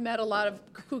it that I've met a lot of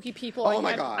kooky people Oh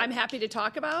my God. I'm happy to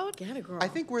talk about? Get a girl. I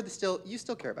think you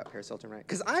still care about Paris Hilton, right?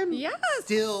 Because I'm Yes.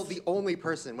 still the only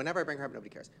person, whenever I bring her up, nobody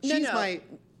cares. No, She's no. my,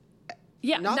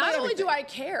 Yeah, Not not by only do everything. I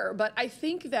care, but I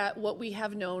think that what we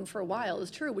have known for a while is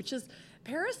true, which is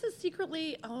Paris is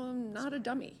secretly not a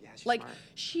dummy. Yeah, she's like smart.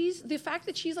 she's the fact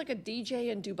that she's like a DJ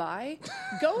in Dubai.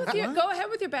 Go ahead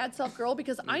with your bad self, girl,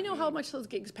 because I know how much those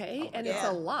gigs pay, and it's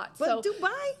a lot. But so Dubai?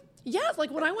 yes,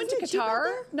 like when I went Isn't to it cheap out Qatar.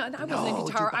 there? No, I wasn't in No,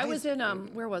 Qatar. I Dubai was is in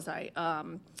where was I?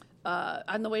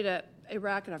 On the way to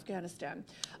Iraq and Afghanistan.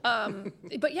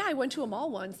 But yeah, I went to a mall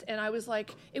once, and I was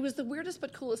like, it was the weirdest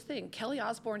but coolest thing. Kelly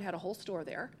Osbourne had a whole store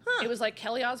there. It was like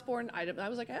Kelly Osbourne. I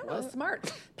was like, oh, that's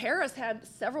smart. Paris had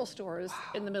several stores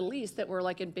in the Middle East that were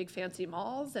like in big fancy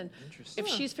malls, and if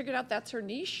she's figured out that's her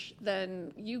niche,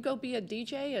 then you go be a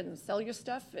DJ and sell your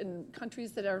stuff in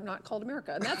countries that are not called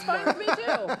America, and that's fine with me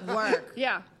too. Work.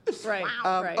 Yeah, right,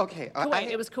 right. okay, Kuwait.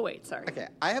 It was Kuwait. Sorry. Okay,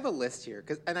 I have a list here,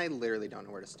 and I literally don't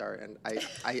know where to start, and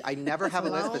I never have a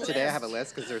list, but today I have a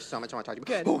list because there's so much I want to talk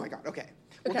to you about. Good. Oh my God, okay.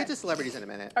 We'll Okay. get to celebrities in a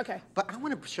minute. Okay. But I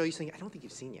want to show you something I don't think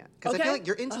you've seen yet. Because I Okay. feel like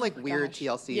you're into weird gosh.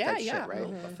 TLC Yeah, type yeah. shit, right?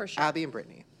 Mhm, for sure. Abby and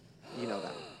Brittany, you know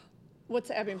them. What's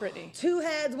Abby and Brittany? 2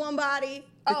 heads, 1 body.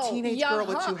 The teenage girl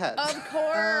with 2 heads. Of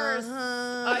course.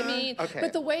 I mean, Okay.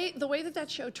 but the way that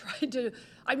show tried to,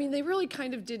 I mean, they really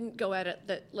kind of didn't go at it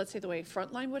that, let's say, the way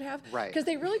Frontline would have. Right. Because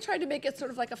they really tried to make it sort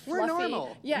of like a We're fluffy.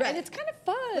 normal. Yeah, Right. and it's kind of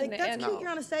fun. Like, that's and, cute, you're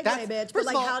on a Segway, That's- bitch. But, first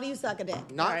like, of all- how do you suck a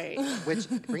dick? Not, Right. which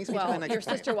brings me to my Well, next your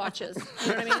point. sister watches. You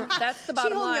know what I mean? That's the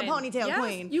bottom holding line. a ponytail Yes,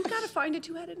 queen. You got to find a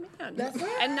 2-headed man. That's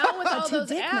right. And now with A all those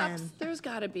two-dick apps, man. there's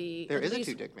got to be. There at is a least-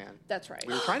 2-dick man. That's right.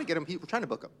 We were trying to get him. We're trying to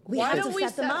book him. We Why had don't to we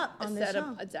set them up on this show.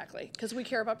 Exactly, because we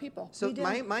care about people. So We do.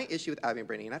 my issue with Abby and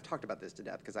Brittany, and I've talked about this to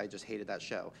death because I just hated that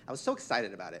show. I was so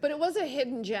excited about it. But it was a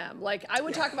hidden gem. Like I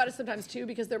would talk about it sometimes too,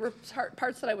 because there were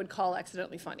parts that I would call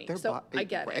accidentally funny. So I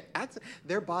get it.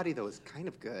 Their body though is kind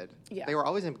of good. Yeah. They were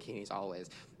always in bikinis, always.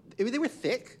 They were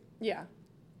thick. Yeah.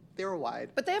 They were wide.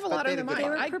 But they have a lot on had their a good mind. They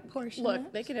were vibe. proportionate.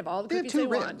 Look, they can have all the They had cookies two they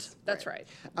ribs. want. That's right.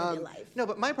 Live life. No,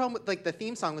 but my problem with like the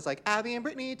theme song was like Abby and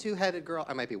Brittany, two-headed girl.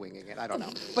 I might be winging it. I don't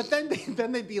know. But then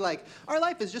they'd be like, our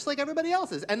life is just like everybody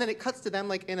else's, and then it cuts to them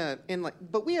like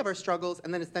but we have our struggles,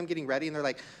 and then it's them getting ready, and they're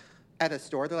like, at a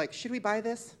store, they're like, should we buy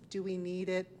this? Do we need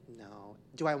it? No.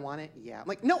 Do I want it? Yeah. I'm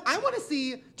like, no. I want to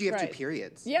see. Do you have Right. 2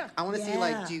 periods? Yeah. I want to see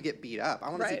like, do you get beat up? I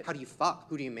want to see Right. how do you fuck?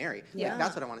 Who do you marry? Yeah. Like,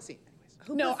 that's what I want to see. Anyways.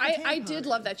 Who No, puts the I tampon? did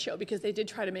love that show because they did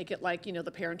try to make it like, you know,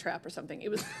 the Parent Trap or something. It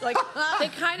was like, they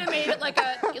kind of made it like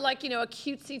a, you know, a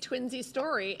cutesy, twinsy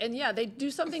story. And yeah, they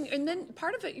do something. And then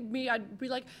part of it, I'd be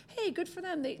like, hey, good for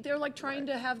them. They're like trying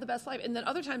to have the best life. And then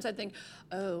other times I'd think,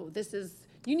 oh,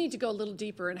 you need to go a little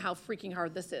deeper in how freaking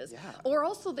hard this is. Yeah. Or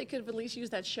also they could have at least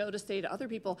used that show to say to other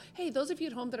people, hey, those of you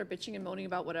at home that are bitching and moaning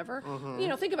about whatever, you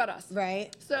know, think about us. Right.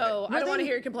 So I Were don't want to they-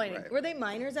 hear you complaining. Right. Were they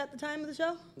minors at the time of the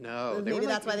show? No. Maybe they were,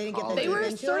 that's like, why they didn't get the in They were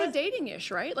Into sort it? of dating-ish,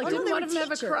 right? Like, Oh, no, didn't they one were of them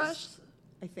have a teachers. crush?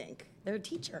 I think. They're a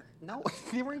teacher. No,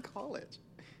 they were in college.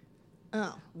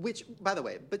 Oh. Which, by the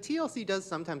way, but TLC does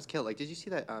sometimes kill. Like, did you see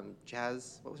that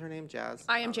Jazz? What was her name? Jazz.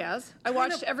 I Am Jazz. I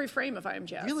watched every frame of I Am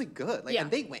Jazz. Really good. Like, Yeah. and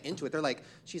they went into it. They're like,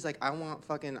 she's like, I want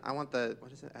the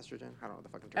what is it? Estrogen? I don't know what the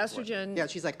fucking term for it. Estrogen, Yeah,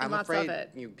 she's like, and I'm lots of afraid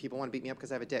it. people want to beat me up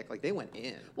because I have a dick. Like, they went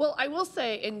in. Well, I will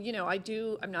say, and you know,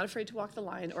 I'm not afraid to walk the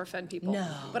line or offend people. No.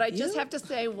 But I just You? have to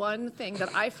say one thing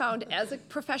that I found as a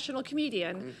professional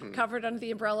comedian, covered under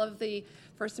the umbrella of the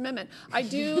First Amendment. I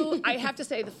have to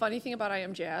say the funny thing about I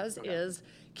Am Jazz is,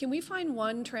 can we find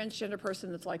one transgender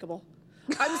person that's likable?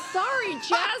 I'm sorry,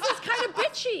 Jazz is kind of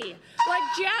bitchy. Like,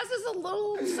 Jazz is a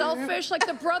little selfish. Like,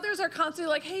 the brothers are constantly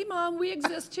like, hey, Mom, we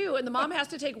exist too. And the mom has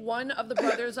to take one of the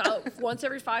brothers out once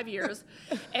every 5 years.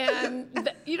 And,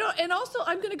 you know, and also,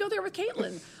 I'm going to go there with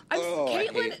Caitlyn. I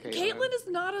hate Caitlyn. Caitlyn is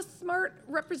not a smart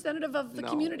representative of the No.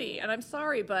 community. And I'm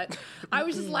sorry, but I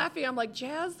was just laughing. I'm like,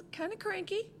 Jazz, kind of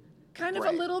cranky. Kind of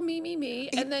Right. a little me.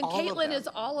 And then all of Caitlyn them. is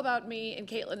all about me, and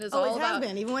Caitlyn is Always all has about...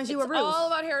 been, even when she it's wore Bruce. all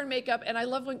about hair and makeup, and I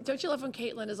love don't you love when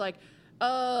Caitlyn is like,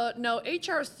 no,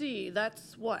 HRC,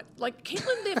 that's what? Like,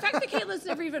 Caitlyn, the fact that Caitlyn's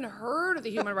never even heard of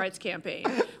the Human Rights Campaign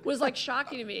was, like,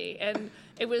 shocking to me. And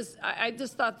it was, I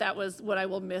just thought that was what I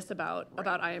will miss about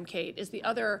I Am Kate, is the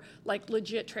other, like,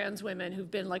 legit trans women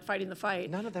who've been, like, fighting the fight.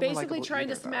 None of them were basically likable trying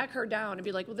to either, though. smack her down and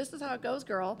be like, well, this is how it goes,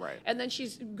 girl. Right. And then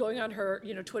she's going on her,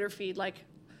 you know, Twitter feed, like,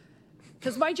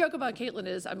 because my joke about Caitlyn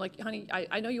is, I'm like, honey,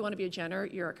 I know you want to be a Jenner.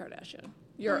 You're a Kardashian.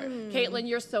 Caitlyn,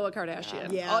 you're so a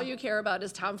Kardashian. Yeah. All you care about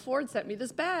is Tom Ford sent me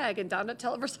this bag and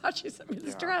Donatella Versace sent me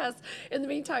this dress. In the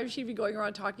meantime, she'd be going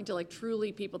around talking to like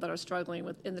truly people that are struggling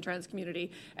in the trans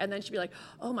community. And then she'd be like,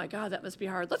 oh my God, that must be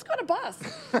hard. Let's go on a bus.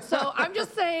 So I'm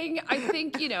just saying, I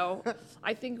think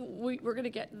we're going to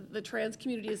get, the trans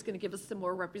community is going to give us some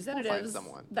more representatives.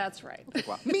 someone. That's right.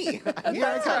 Well, me.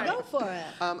 That's right. Go for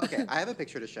it. Okay, I have a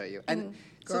picture to show you. And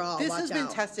Girl, so this watch has been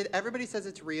out. tested. Everybody says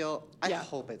it's real. I Yeah.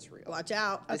 hope it's real. Watch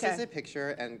out. This Okay. is a picture,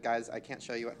 and guys, I can't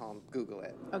show you at home. Google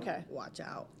it. Okay. Watch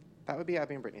out. That would be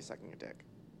Abby and Brittany sucking your dick.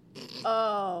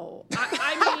 Oh,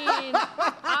 I mean,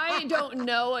 I don't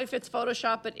know if it's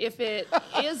Photoshop, but if it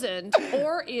isn't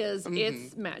or is,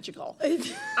 it's magical.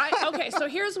 Okay, so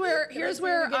here's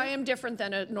where I am different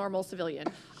than a normal civilian.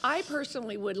 I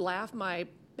personally would laugh my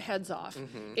heads off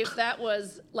if that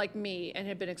was like me and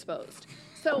had been exposed.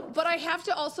 So, but I have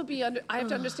to also I have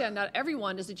to understand not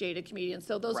everyone is a jaded comedian.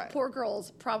 So those Right. poor girls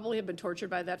probably have been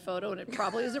tortured by that photo and it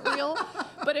probably isn't real.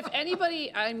 But if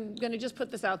anybody, I'm going to just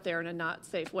put this out there in a not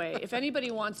safe way. If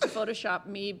anybody wants to Photoshop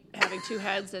me having 2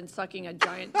 heads and sucking a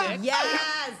giant dick,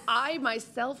 Yes! I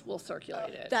myself will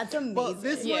circulate it. That's amazing. Well,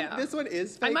 this Yeah. one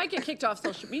is fake. I might get kicked off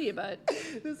social media, but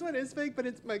This one is fake, but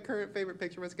it's my current favorite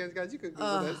picture. Once again, guys, you can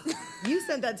Google this. You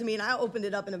sent that to me, and I opened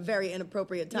it up in a very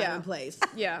inappropriate time Yeah. and place.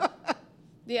 yeah.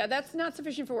 Yeah, that's not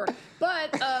sufficient for work. But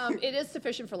it is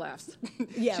sufficient for laughs.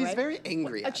 Yeah, She's right? very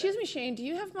angry. At Excuse me, Shane, do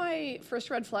you have my first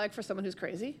red flag for someone who's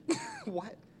crazy? it.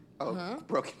 What? Oh,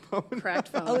 broken bone. Cracked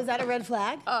phone. Oh, is that a red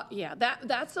flag? Yeah,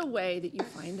 that's a way that you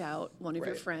find out one of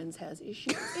your Right. friends has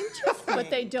issues. Interesting.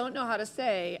 But they don't know how to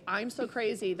say, I'm so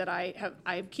crazy that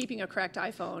I'm keeping a cracked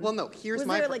iPhone. Well, no. Here's Was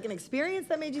my. there like an experience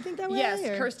that made you think that way? Yes,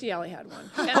 or- Kirstie Alley had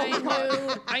one.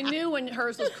 And I knew when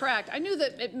hers was cracked, I knew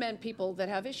that it meant people that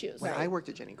have issues. When I worked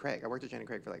at Jenny Craig. I worked at Jenny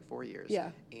Craig for like 4 years. Yeah.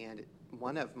 And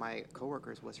one of my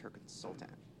coworkers was her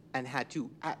consultant, and had to.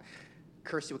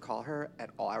 Kirstie would call her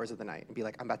at all hours of the night and be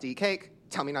like, "I'm about to eat cake.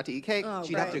 Tell me not to eat cake." Oh,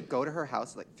 She'd have right. to go to her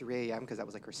house at like 3 a.m. because that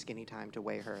was like her skinny time to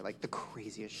weigh her. Like the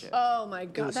craziest shit. Oh my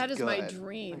God, was that is my good.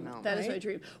 dream. I know, That is right? my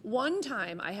dream. One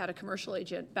time I had a commercial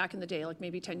agent back in the day, like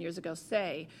maybe 10 years ago,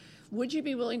 say, would you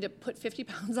be willing to put 50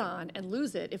 pounds on and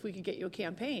lose it if we could get you a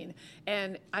campaign?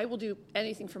 And I will do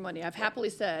anything for money. I've happily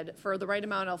said, for the right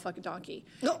amount, I'll fuck a donkey.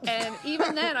 No. And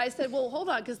even then, I said, well, hold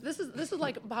on, because this is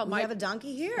like how We my... have a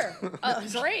donkey here.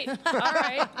 Great. All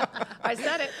right. I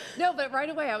said it. No, but right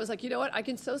away, I was like, you know what? I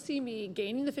can so see me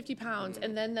gaining the 50 pounds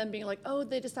and then them being like, oh,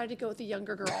 they decided to go with the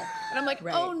younger girl. And I'm like,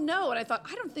 Right. oh, no. And I thought,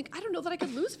 I don't know that I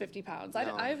could lose 50 pounds.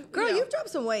 Girl, you've dropped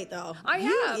some weight, though. I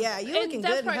have. Yeah, you're And looking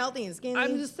that's good and right. healthy and skinny.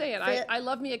 I'm just saying, fit. I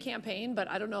love me a campaign, but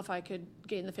I don't know if I could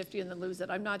gain the 50 and then lose it.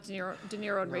 I'm not De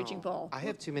Niro and Raging Bull. I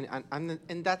have too many. And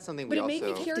that's something But we it also.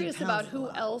 made me curious 50 about pounds is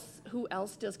a lot. who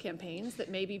else does campaigns that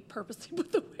maybe purposely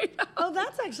put the weight out. Oh,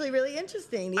 that's actually really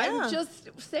interesting. Yeah. I'm just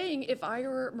saying, if I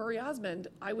were Marie Osmond,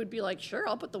 I would be like, sure,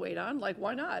 I'll put the weight on. Like,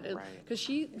 why not? Right. Because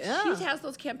she Yeah. has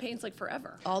those campaigns like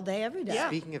forever. all day, every day. Yeah.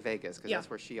 Speaking of Vegas, because Yeah. that's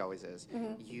where she always is,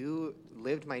 you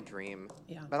lived my dream,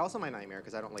 Yeah. but also my nightmare,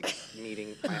 because I don't like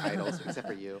meeting my idols, except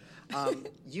for you.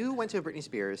 You went to Britney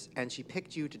Spears, and she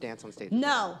picked you to dance on stage. with her.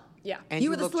 No. Yeah. And You you,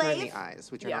 were the looked her in slave? the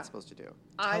eyes, which you're Yeah. not supposed to do.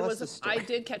 I Tell us the was. story. I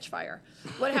did catch fire.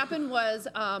 What happened was,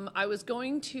 I was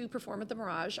going to perform at the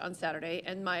Mirage on Saturday,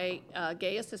 and my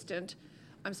gay assistant,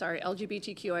 I'm sorry,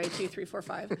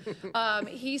 LGBTQIA2345,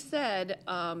 he said,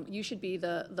 you should be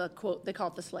the quote. They call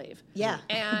it the slave. Yeah.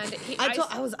 And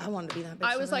I wanted to be that bitch.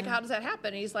 I was so like, bad. how does that happen?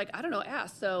 And he's like, I don't know,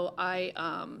 ask. So I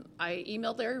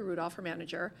emailed Larry Rudolph, her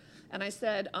manager, and I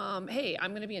said, hey,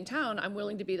 I'm going to be in town. I'm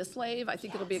willing to be the slave. I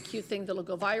think it'll be a cute thing that'll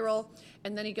go viral.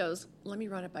 And then he goes, let me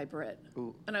run it by Brit.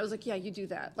 Ooh. And I was like, yeah, you do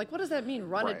that. Like, what does that mean,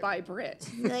 run it Right. by Brit?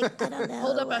 Like, I don't know.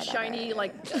 Hold up a whatever. shiny,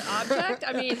 like, object?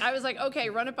 I mean, I was like, okay,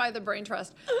 run it by the brain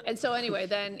trust. And so anyway,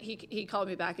 then he called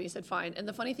me back and he said, fine. And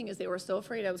the funny thing is they were so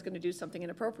afraid I was going to do something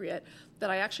inappropriate that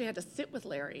I actually had to sit with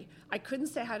Larry. I couldn't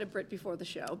say hi to Brit before the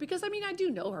show because, I mean, I do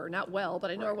know her, not well,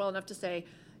 but I know her well enough to say,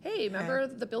 hey, remember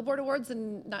the Billboard Awards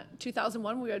in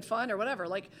 2001 we had fun or whatever?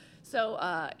 Like,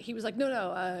 so he was like,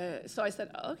 no. So I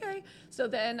said, okay. So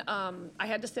then I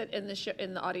had to sit in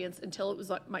the audience until it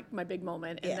was like my big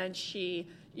moment. And Yeah. then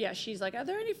she's like, are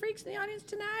there any freaks in the audience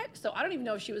tonight? So I don't even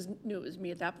know if she knew it was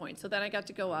me at that point. So then I got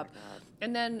to go up.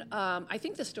 And then I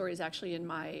think this story is actually in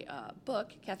my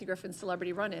book, Kathy Griffin's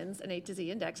Celebrity Run-Ins, an A to Z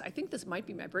Index. I think this might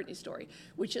be my Britney story,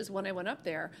 which is when I went up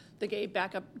there, the gay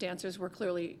backup dancers were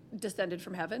clearly descended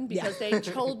from heaven because they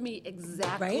told me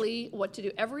exactly what to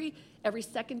do. Every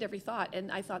second, every thought.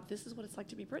 And I thought, this is what it's like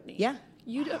to be Britney. Yeah.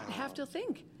 You don't have to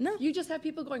think. No. You just have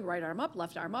people going right arm up,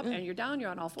 left arm up, and you're down, you're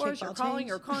on all fours, Kickball you're calling, change.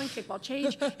 you're calling, kickball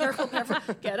change, careful,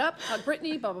 get up, hug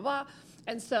Britney, blah, blah, blah.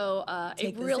 And so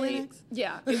Take it the really, Xanax.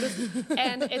 yeah. It was,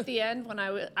 and at the end, when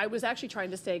I was actually trying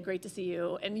to say, great to see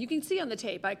you. And you can see on the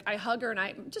tape, I hug her and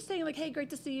I'm just saying like, hey, great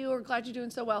to see you, or glad you're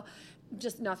doing so well.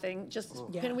 Just nothing, just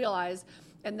pinwheel eyes.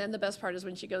 And then the best part is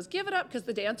when she goes, give it up, because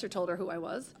the dancer told her who I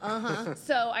was.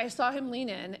 So I saw him lean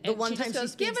in, and one she time just she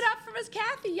goes, give speaks- it up for Miss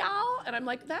Kathy, y'all. And I'm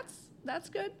like, that's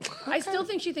good. I still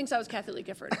think she thinks I was Kathy Lee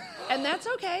Gifford, and that's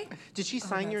okay. Did she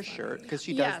sign your shirt? Because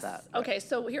she Yes. does that. Okay,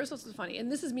 so here's what's funny,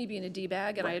 and this is me being a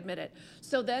D-bag, and I admit it.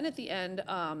 So then at the end,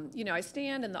 I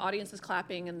stand, and the audience is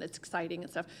clapping, and it's exciting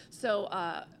and stuff. So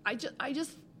I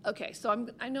just. Okay, so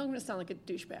I know I'm going to sound like a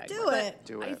douchebag. Do but it.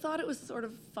 Do I it. thought it was sort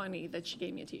of funny that she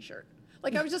gave me a T-shirt.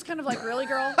 Like, I was just kind of like, really,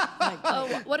 girl?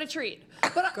 Oh, what a treat.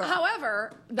 But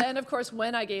however, then, of course,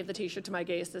 when I gave the T-shirt to my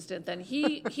gay assistant, then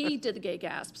he did the gay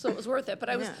gasp, so it was worth it. But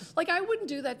I was, like, I wouldn't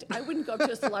do that. I wouldn't go up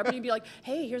to a celebrity and be like,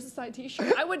 hey, here's a signed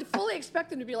T-shirt. I would fully expect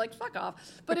them to be like, fuck off.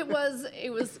 But it was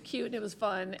cute and it was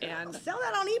fun. And Sell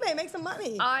that on eBay, make some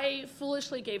money. I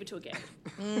foolishly gave it to a gay.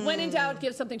 When in doubt,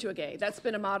 give something to a gay. That's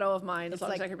been a motto of mine as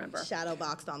long as I can remember. Shadow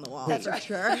boxed on the wall. That's for right.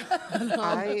 Sure.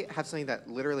 I have something that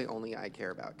literally only I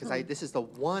care about, because this is the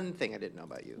one thing I didn't know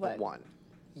about you. What? The one.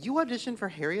 You auditioned for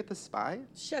Harriet the Spy?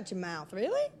 Shut your mouth.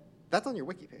 Really? That's on your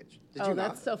wiki page. Did Oh, you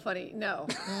that's not? so funny. No.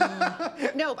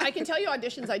 No, I can tell you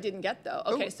auditions I didn't get, though.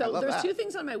 Okay, Ooh, I so love there's that. two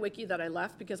things on my wiki that I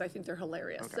left because I think they're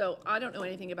hilarious. Okay. So I don't know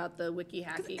anything about the wiki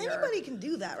hacking. Anybody can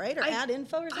do that, right? Or add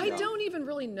info or I something? don't even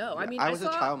really know. I mean, I was saw,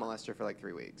 a child molester for like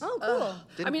 3 weeks. Oh, cool.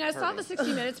 Didn't I mean, I hurt saw me. the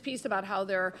 60 Minutes piece about how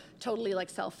they're totally like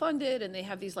self-funded and they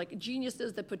have these like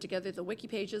geniuses that put together the wiki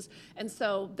pages. And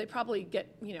so they probably get,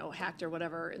 hacked or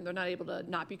whatever, and they're not able to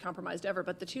not be compromised ever.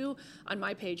 But the two on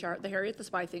my page are the Harriet the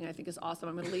Spy thing, I think is awesome.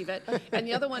 I'm going to leave it. And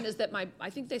the other one is that I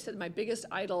think they said my biggest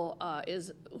idol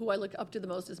is who I look up to the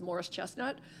most is Morris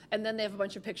Chestnut. And then they have a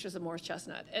bunch of pictures of Morris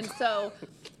Chestnut. And so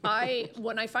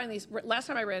when I finally, last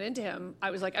time I ran into him,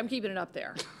 I was like, I'm keeping it up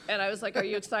there. And I was like, are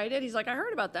you excited? He's like, I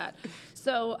heard about that.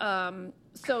 So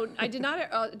I did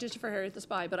not audition for Harriet the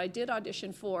Spy, but I did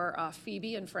audition for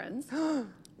Phoebe and Friends.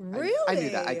 Really? I knew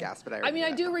that. I gasped, but I I mean, knew I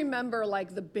that. do remember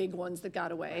like the big ones that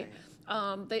got away.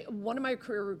 One of my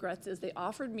career regrets is they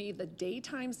offered me the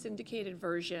daytime syndicated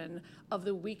version of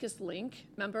The Weakest Link.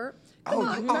 Remember?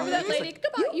 Remember that lady?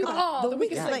 Goodbye. The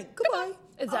Weakest Link. Goodbye.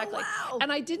 Exactly. Oh, wow.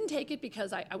 And I didn't take it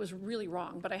because I was really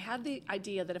wrong, but I had the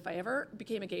idea that if I ever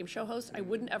became a game show host, I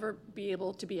wouldn't ever be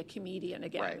able to be a comedian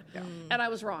again. Right, yeah. And I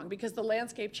was wrong because the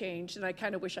landscape changed, and I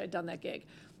kind of wish I'd done that gig.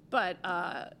 But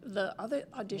the other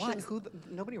auditions...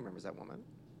 Nobody remembers that woman.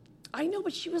 I know,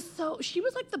 but she was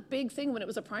like the big thing when it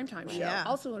was a primetime show. Yeah.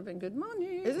 Also would have been good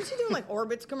money. Isn't she doing like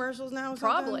Orbitz commercials now? Or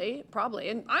something? Probably,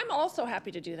 and I'm also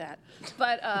happy to do that.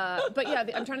 But yeah,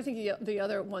 I'm trying to think of the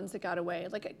other ones that got away,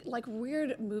 like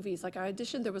weird movies. Like I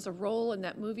auditioned, there was a role in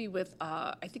that movie with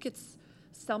I think it's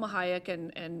Selma Hayek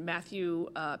and Matthew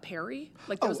Perry.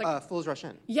 Like there was like Fools Rush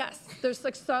In. Yes, there's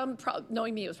like some,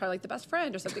 knowing me, it was probably like The Best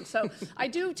Friend or something. So I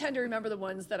do tend to remember the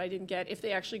ones that I didn't get if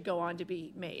they actually go on to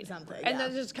be made. Something, And yeah.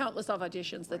 then there's countless of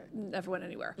auditions that never went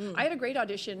anywhere. I had a great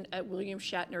audition at William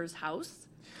Shatner's house.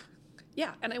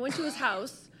 Yeah, and I went to his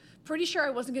house. Pretty sure I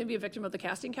wasn't going to be a victim of the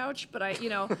casting couch, but I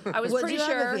was Would pretty you have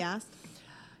sure. if he asked?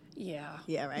 Yeah.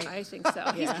 Yeah, right. I think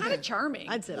so. He's kind of charming.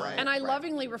 I'd say that. And I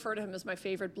lovingly refer to him as my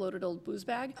favorite bloated old booze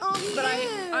bag. Oh, he but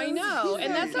is. I know, He's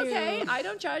and very that's okay. cute. I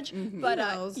don't judge. But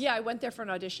knows. yeah, I went there for an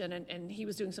audition, and he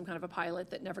was doing some kind of a pilot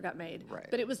that never got made. Right.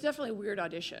 But it was definitely a weird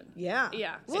audition. Yeah.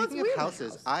 Yeah. Well, Speaking it's of weird,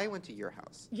 houses, house. I went to your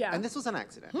house. Yeah. And this was an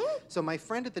accident. So my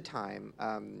friend at the time,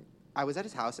 I was at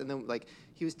his house, and then like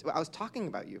I was talking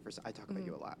about you I talk about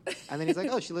you a lot, and then he's like,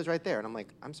 "Oh, she lives right there," and I'm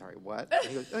like, "I'm sorry, what?" And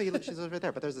he goes, "Oh, she lives right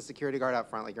there, but there's a security guard out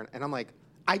front, and I'm like,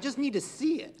 "I just need to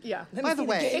see it." Yeah. By the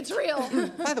way, It's real.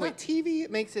 by the way, TV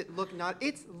makes it look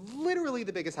it's literally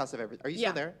the biggest house I've ever. Are you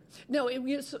still there? No,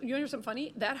 you know something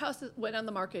funny? That house went on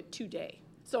the market today.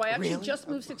 So I actually Really? just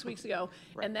moved 6 weeks ago,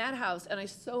 and that house, and I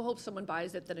so hope someone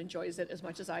buys it that enjoys it as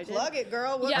much as I did. Plug it,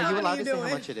 girl. What Yeah. Are you kind allowed to say doing?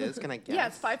 how much it is? Can I guess? Yeah,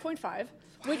 it's 5.5,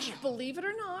 which, believe it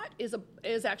or not,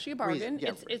 is actually a bargain.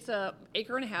 Yeah. It's a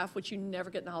acre and a half, which you never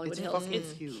get in the Hollywood It's Hills. fucking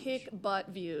It's huge. kick butt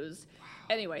views.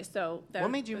 Anyway, so that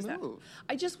What made you was that. move?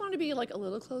 I just wanted to be like a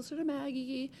little closer to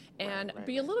Maggie and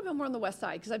be a little bit more on the west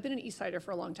side because I've been an East Sider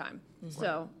for a long time.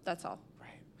 So that's all.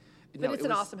 But it's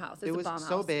an awesome house. It's it a was bomb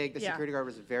so house. big. The Yeah. security guard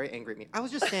was very angry at me. I was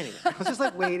just standing there. I was just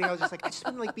like waiting. I was just like, I just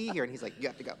want to like be here. And he's like, you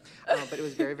have to go. But it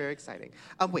was very, very exciting.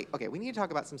 Wait, okay, we need to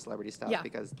talk about some celebrity stuff Yeah.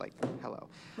 because like, hello.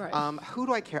 Right. Who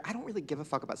do I care? I don't really give a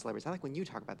fuck about celebrities. I like when you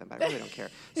talk about them, but I really don't care.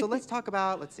 So let's talk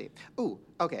about, let's see. Ooh,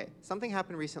 okay. Something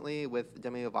happened recently with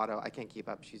Demi Lovato. I can't keep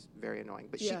up. She's very annoying.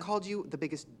 But she Yeah. called you the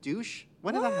biggest douche.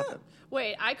 When did that happen?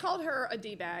 Wait, I called her a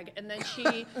D-bag, and then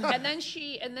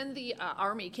and then the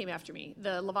army came after me,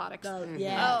 the Lovatics.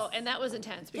 Yes. Oh, and that was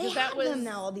intense They because have that was them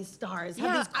now. All these stars. Have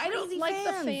Yeah, these I don't crazy like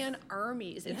the fans. fan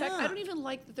armies. In fact, I Yeah. don't even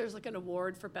like that there's like an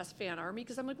award for best fan army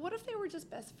because I'm like, what if they were just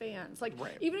best fans? Like,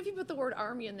 Right. even if you put the word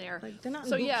army in there, Like they're not in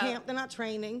so boot yeah, camp. They're not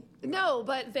training. no,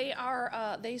 but they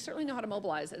are. They certainly know how to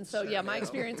mobilize. And so, yeah, my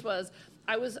experience was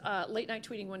I was late night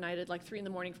tweeting one night at like 3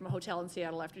 a.m. from a hotel in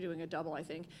Seattle after doing a double, I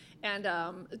think. And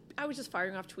I was just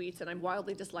firing off tweets, and I'm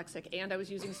wildly dyslexic, and I was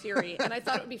using Siri, and I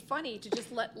thought it would be funny to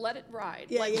just let it ride.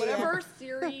 Yeah, like yeah, whatever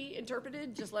Siri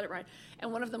interpreted, just let it ride.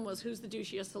 And one of them was, "Who's the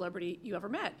douchiest celebrity you ever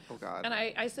met?" Oh, God. And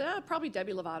I said, probably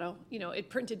Debbie Lovato. You know, it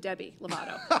printed Debbie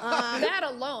Lovato. That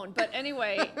alone. But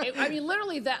anyway, I mean,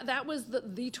 literally that was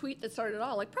the tweet that started it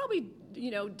all. Like probably,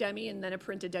 Demi, and then it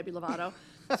printed Debbie Lovato.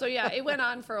 So yeah, it went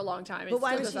on for a long time. It But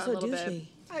why still was she goes so on a little bit. douchey?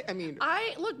 I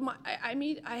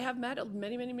mean, I have met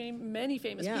many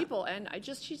famous Yeah. people, and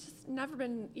she's just never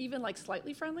been even like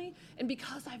slightly friendly. And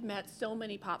because I've met so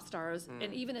many pop stars,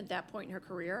 and even at that point in her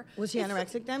career, Was she it's-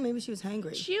 anorexic then? Maybe she was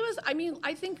hangry. She was. I mean,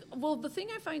 I think. Well, the thing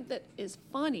I find that is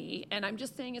funny, and I'm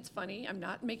just saying it's funny. I'm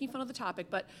not making fun of the topic,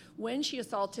 but when she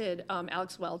assaulted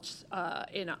Alex Welch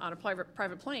on a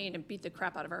private plane and beat the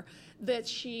crap out of her, that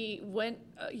she went,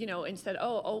 and said,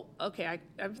 "Oh, okay.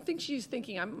 I think she's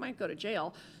thinking I might go to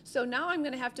jail. So now I'm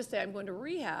going to have to say I'm going to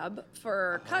rehab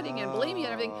for cutting and blaming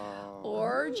and everything,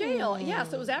 or jail." Yeah.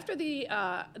 So it was after the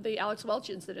Alex Welch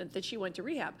incident that she went to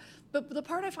rehab. But the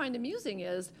part I find amusing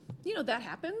is, that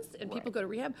happens and people go to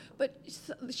rehab, but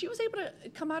she was able to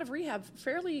come out of rehab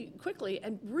fairly quickly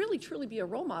and really truly be a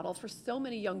role model for so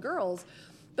many young girls.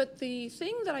 But the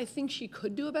thing that I think she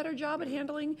could do a better job at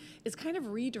handling is kind of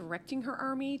redirecting her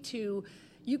army to,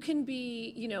 you can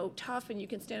be, tough and you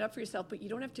can stand up for yourself, but you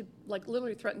don't have to like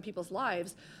literally threaten people's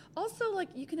lives. Also, like,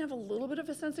 you can have a little bit of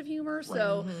a sense of humor.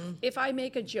 So if I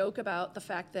make a joke about the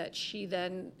fact that she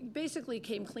then basically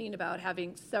came clean about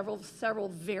having several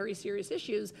very serious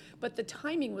issues, but the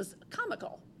timing was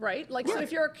comical, right? Like, so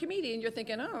if you're a comedian, you're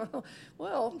thinking, oh,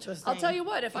 well, I'll tell you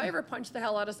what, if I ever punch the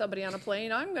hell out of somebody on a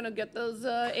plane, I'm going to get those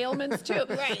ailments too.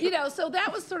 Right. You know, so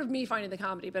that was sort of me finding the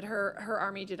comedy, but her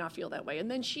army did not feel that way. And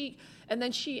then she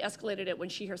escalated it when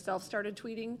she herself started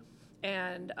tweeting.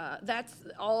 And that's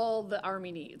all the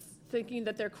army needs. Thinking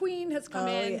that their queen has come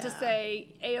in to say,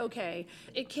 A-okay.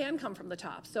 It can come from the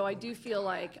top. So I do feel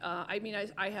like, I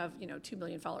have, 2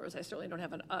 million followers. I certainly don't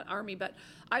have an army. But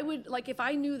I would, like, if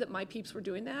I knew that my peeps were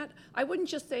doing that, I wouldn't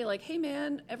just say, like, hey,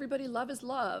 man, everybody, love is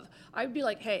love. I would be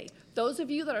like, hey, those of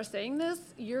you that are saying this,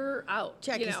 you're out.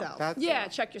 Check yourself.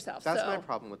 Check yourself. That's my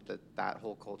problem with that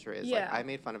whole culture is, like, I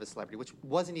made fun of a celebrity, which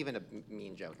wasn't even a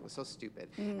mean joke. It was so stupid.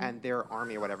 And their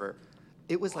army or whatever,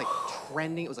 it was like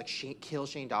trending. It was like kill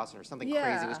Shane Dawson or something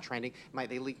crazy. It was trending.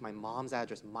 They leaked my mom's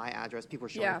address, my address. People were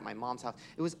showing up at my mom's house.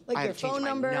 It was like I your had to change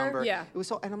phone my number. Yeah. It was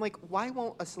so, and I'm like, why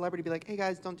won't a celebrity be like, hey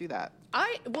guys, don't do that?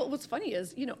 Well, what's funny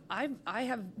is, I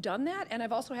have done that, and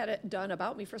I've also had it done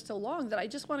about me for so long that I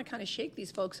just want to kind of shake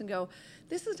these folks and go,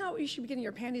 this is not what you should be getting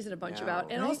your panties in a bunch about.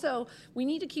 And also, we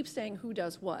need to keep saying who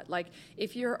does what. Like,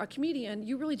 if you're a comedian,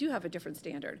 you really do have a different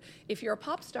standard. If you're a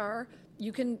pop star,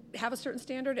 you can have a certain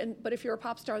standard, but if you're a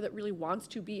pop star that really wants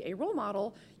to be a role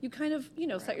model, you kind of,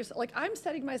 set yourself, like, I'm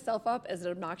setting myself up as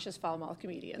an obnoxious foul-mouthed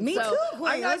comedian. Me too.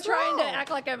 I'm not trying to act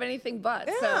like I'm anything but.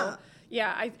 Yeah. So,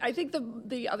 yeah, I think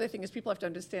the other thing is people have to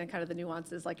understand kind of the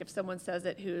nuances. Like, if someone says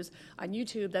it who's on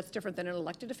YouTube, that's different than an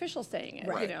elected official saying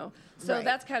it, So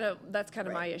that's kind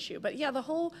of my issue. But yeah, the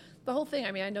whole thing,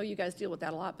 I know you guys deal with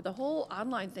that a lot, but the whole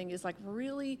online thing is like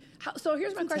really, so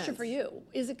here's my question for you.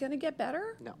 Is it going to get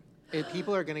better? No.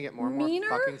 People are going to get more and more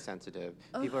fucking sensitive.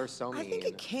 People are so mean. I think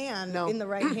it can in the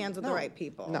right hands with the right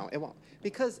people. No, it won't.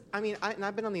 Because,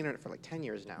 I've been on the internet for like 10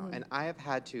 years now, and I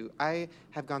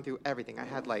have gone through everything. I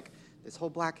had like this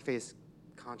whole blackface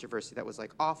controversy that was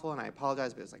like awful, and I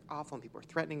apologized, but it was like awful, and people were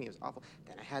threatening me. It was awful.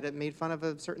 Then I had it made fun of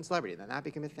a certain celebrity. Then that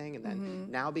became a thing, and then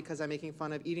now because I'm making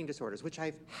fun of eating disorders, which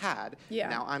I've had,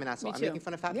 now I'm an asshole. I'm making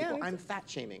fun of fat people. I'm fat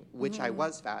shaming, which I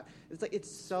was fat. It's like,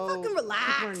 it's so fucking relax.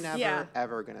 People are never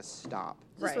ever gonna stop.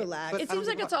 Just relax. It seems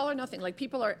like it's all or nothing. Like,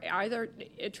 people are either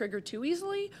triggered too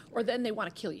easily, or then they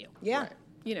want to kill you. Yeah. Right.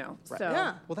 So.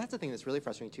 Yeah. Well, that's the thing that's really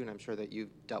frustrating too, and I'm sure that you've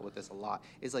dealt with this a lot.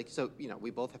 Is like, so we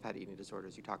both have had eating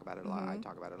disorders. You talk about it a lot. I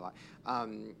talk about it a lot.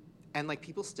 And like,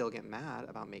 people still get mad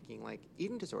about making like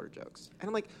eating disorder jokes, and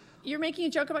I'm like, you're making a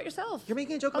joke about yourself. You're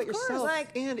making a joke about yourself.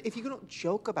 Like, and if you don't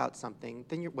joke about something,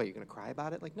 then you're going to cry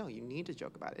about it? Like, no, you need to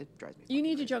joke about it. It drives me. You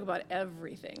need to joke about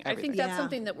everything. I think that's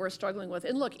something that we're struggling with.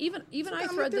 And look, even I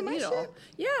thread the needle.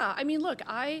 Yeah, look,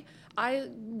 I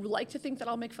like to think that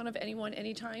I'll make fun of anyone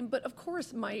anytime, but of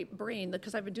course my brain,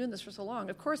 because I've been doing this for so long,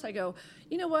 of course I go,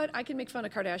 you know what, I can make fun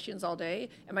of Kardashians all day.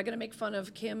 Am I going to make fun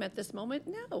of Kim at this moment?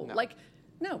 No.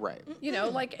 No. Right.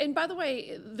 And by the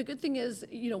way, the good thing is,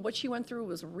 what she went through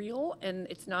was real and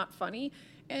it's not funny.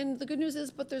 And the good news is,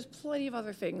 but there's plenty of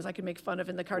other things I can make fun of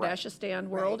in the Kardashian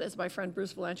world, as my friend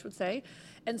Bruce Valanche would say.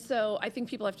 And so I think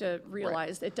people have to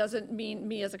realize it doesn't mean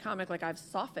me as a comic, like, I've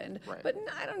softened, but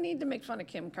I don't need to make fun of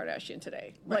Kim Kardashian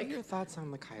today. What are your thoughts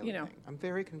on the Kylie thing? I'm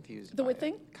very confused. The what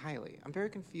thing? Kylie. I'm very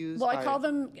confused. Well, I call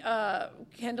them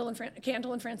Kendall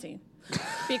and Francine.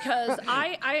 Because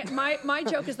my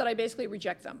joke is that I basically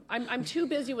reject them. I'm too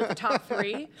busy with the top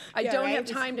three. I don't have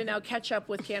time to now catch up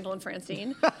with Kendall and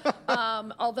Francine.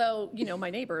 Although, my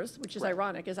neighbors, which is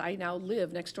ironic, is I now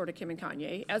live next door to Kim and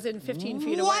Kanye, as in 15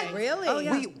 feet away. What? Really? Oh,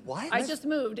 yeah. Wait, what? I just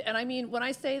moved, and when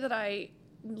I say that I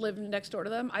live next door to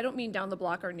them, I don't mean down the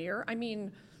block or near. I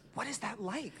mean, what is that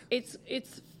like?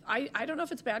 I don't know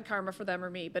if it's bad karma for them or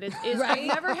me, but it's I've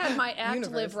never had my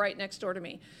act live right next door to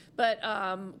me. But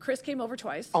Chris came over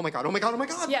twice. Oh my God. Yes,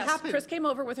 What happened? Chris came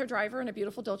over with her driver in a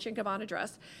beautiful Dolce & Gabbana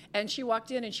dress, and she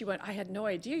walked in and she went, I had no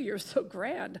idea you're so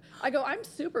grand. I go, I'm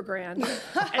super grand.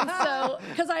 And so,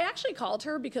 because I actually called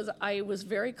her because I was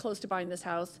very close to buying this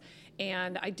house,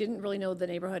 and I didn't really know the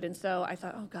neighborhood, and so I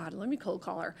thought, oh God, let me cold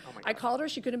call her. I called her.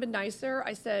 She couldn't have been nicer.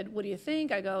 I said, what do you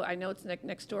think? I go, I know it's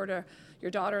next door to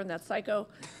your daughter and that psycho.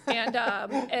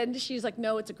 And she's like,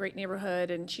 no, it's a great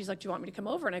neighborhood. And she's like, do you want me to come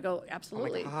over? And I go,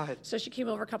 absolutely. Oh my God. So she came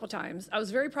over a couple times. I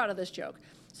was very proud of this joke.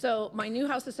 So my new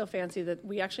house is so fancy that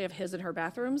we actually have his and her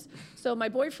bathrooms. So my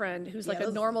boyfriend, who's like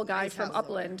a normal guy from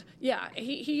Upland,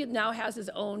 he now has his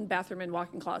own bathroom and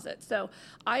walk-in closet. So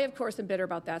I, of course, am bitter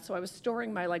about that. So I was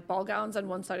storing my ball gowns on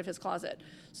one side of his closet.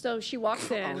 So she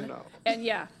walks in,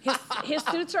 and his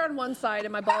suits are on one side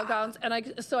and my ball gowns.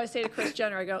 And so I say to Kris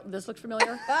Jenner, I go, this look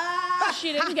familiar?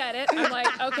 She didn't get it. I'm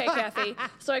like, okay, Kathy.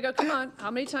 So I go, come on.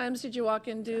 How many times did you walk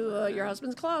into your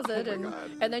husband's closet?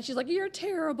 And then she's like, you're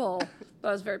terrible. But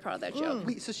I was very proud of that joke.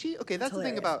 Wait, so okay, that's the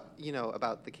thing hilarious.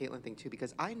 about the Caitlyn thing too,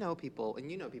 because I know people,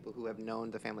 and you know people who have known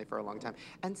the family for a long time,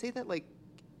 and say that like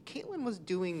Caitlyn was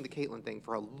doing the Caitlyn thing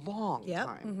for a long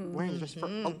time, wearing this for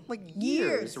like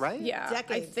years, right? Yeah,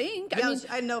 Decades. I think. Yeah, I mean,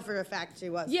 I know for a fact she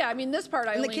was. yeah, I mean, this part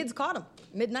I And only... the kids caught him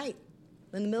midnight,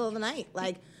 in the middle of the night.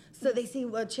 Like, so they see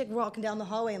a chick walking down the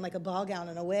hallway in like a ball gown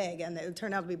and a wig, and it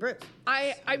turned out to be Bruce.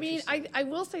 I mean, I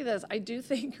will say this. I do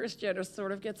think Kris Jenner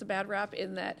sort of gets a bad rap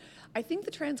in that I think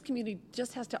the trans community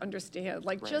just has to understand,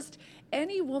 like, just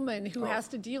any woman who has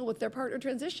to deal with their partner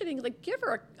transitioning, like, give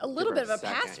her a little bit of a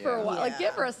pass for a while. Like,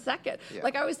 give her a second. Yeah.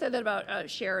 Like, I always said that about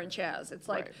Cher and Chaz. It's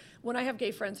like, when I have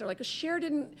gay friends, they're like, Cher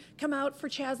didn't come out for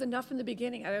Chaz enough in the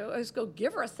beginning. I always go,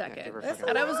 give her a second. Give her a second.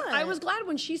 And I was glad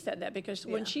when she said that, because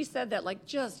when she said that, like,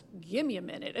 just give me a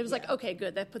minute. It was like, okay,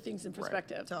 good. That put things in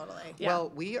perspective. Totally. Yeah.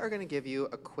 Well, we are going to give you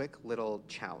a quick little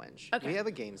challenge. Okay. We have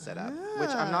a game set up, which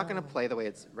I'm not going to play the way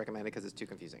it's recommended because it's too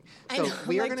confusing. So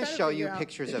we are going to show you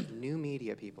pictures of new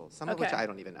media people, some of which I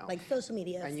don't even know. Like social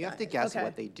media. And you have to guess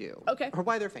what they do. Okay. Or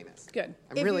why they're famous. Good.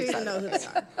 I'm really excited. Know who they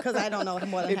are, because I don't know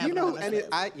more than if half you know, of them. and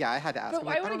I had to ask. But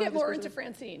I want to get more into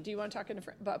Francine. Do you want to talk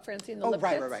about Francine the lip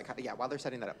right. kits? Yeah, while they're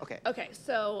setting that up. Okay. Okay,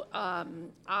 so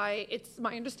it's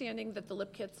my understanding that the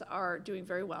lip kits are doing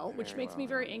very well, which makes me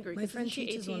very angry. My friend she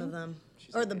teaches 18? one of them.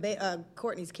 Or the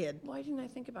Courtney's kid. Why didn't I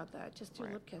think about that? Just do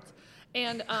lip kits.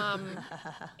 And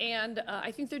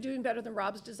I think they're doing better than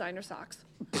Rob's designer socks.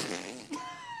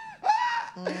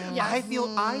 I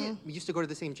used to go to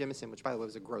the same gym as him, which by the way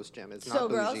was a gross gym. It's not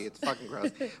bougie. Gross. It's fucking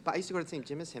gross. But I used to go to the same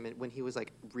gym as him when he was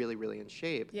like really, really in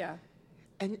shape. Yeah.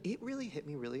 And it really hit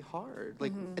me really hard.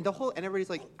 Like and everybody's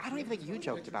like, I don't even think you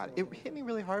joked about it. It hit me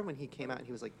really hard when he came out and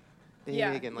he was like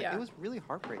big and like it was really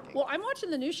heartbreaking. Well, I'm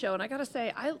watching the new show and I gotta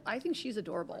say, I think she's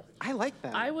adorable. I like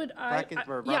that. I would I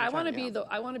want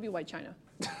to be White China.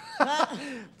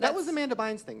 That was Amanda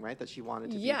Bynes' thing, right? That she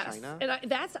wanted to be China. And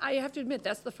I have to admit,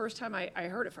 that's the first time I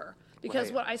heard of her.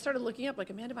 Because when I started looking up, like,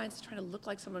 Amanda Bynes is trying to look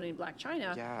like someone in Black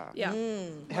China. Yeah.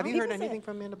 Have you heard anything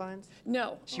from Amanda Bynes?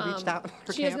 No. She reached out?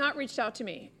 She has not reached out to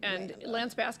me. And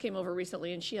Lance Bass came over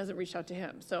recently, and she hasn't reached out to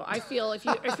him. So I feel if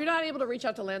you're not able to reach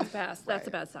out to Lance Bass, that's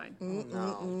a bad sign.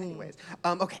 No. Anyways.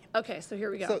 Okay. Okay, so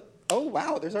here we go. So, oh,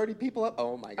 wow. There's already people up.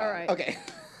 Oh, my God. All right. Okay.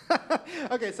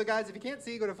 Okay, so guys, if you can't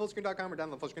see, go to fullscreen.com or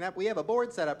download the Fullscreen app. We have a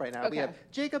board set up right now. Okay. We have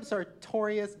Jacob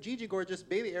Sartorius, Gigi Gorgeous,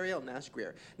 Baby Ariel, Nash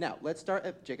Greer. Now, let's start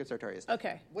at Jacob Sartorius.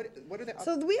 Okay. What are they?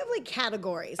 So we have like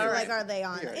categories. So, like, are they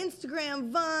on Instagram,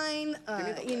 Vine,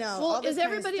 Well, is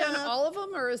everybody on all of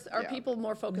them, or are people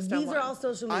more focused on These one? are all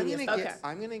social media.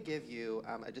 I'm going to give you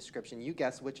a description. You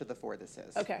guess which of the four this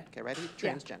is. Okay. Okay, ready?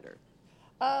 Transgender.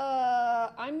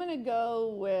 I'm gonna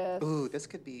go with. Ooh, this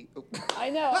could be. Ooh.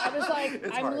 I know. I was like,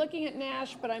 I'm hard. looking at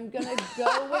Nash, but I'm gonna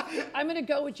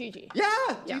go with Gigi. Yeah,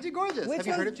 Gigi Gorgeous. Which Have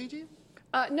you one? heard of Gigi?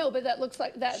 No, but that looks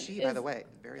like that. She, by the way,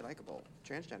 very likable.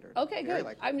 Transgender. Okay, very good.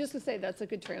 likable. I'm just gonna say that's a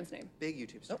good trans name. Big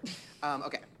YouTube star.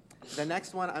 Okay. The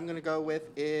next one I'm gonna go with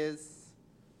is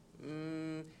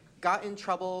got in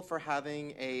trouble for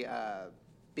having a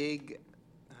big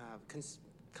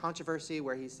controversy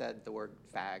where he said the word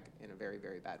fag in a very,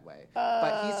 very bad way.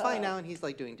 But he's fine now and he's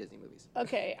like doing Disney movies.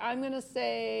 Okay, I'm gonna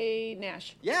say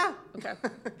Nash. Yeah. Okay.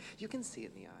 You can see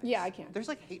it in the eyes. Yeah, I can. There's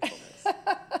like hatefulness.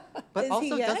 But Is also,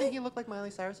 he gay? doesn't he look like Miley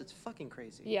Cyrus? It's fucking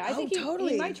crazy. Yeah, I think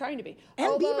totally. he might trying to be.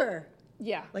 And Bieber.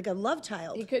 Yeah. Like a love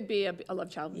child. He could be a love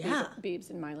child. Yeah. Biebs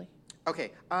and Miley.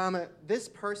 Okay. This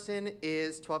person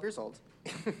is 12 years old.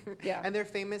 Yeah. And they're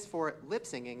famous for lip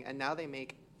singing, and now they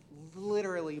make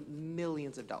literally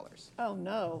millions of dollars. Oh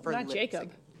no, For not lip Jacob.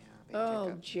 singing. Yeah, baby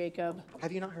Oh, Jacob.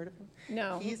 Have you not heard of him?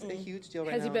 No. He's a huge deal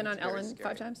right Has now. he been on It's very Ellen scary.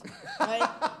 5 times?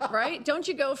 Right? Don't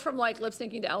you go from like lip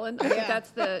syncing to Ellen? I think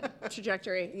that's the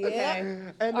trajectory. Yeah. Okay.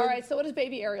 And All then- right. So what does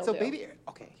Baby Ariel do?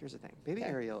 Okay, here's the thing. Baby Okay.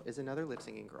 Ariel is another lip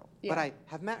singing girl, Yeah. but I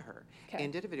have met her Okay.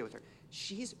 and did a video with her.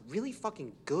 She's really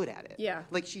fucking good at it. Yeah.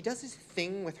 Like she does this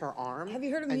thing with her arm. Have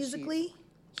you heard of and Musically?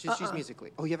 She's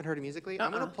Musically. Oh, you haven't heard of Musically? I'm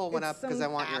gonna pull one It's up because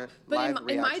some I want your But live in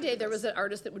my reaction day, to there this. was an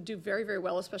artist that would do very, very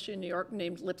well, especially in New York,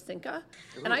 named Lip Synca.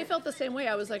 And I felt the same way.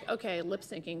 I was like, okay, lip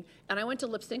syncing. And I went to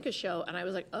Lip Synca's show, and I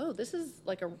was like, oh, this is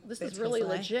really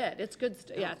slay. legit. It's good.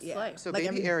 Yeah, it's slay. So Like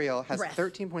Baby every Ariel has breath.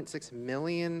 13.6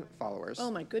 million followers.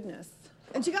 Oh my goodness.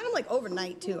 And she got him like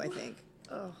overnight too, I think.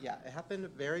 Yeah, it happened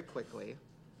very quickly.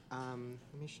 Let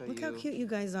me show Look you. how cute you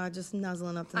guys are, just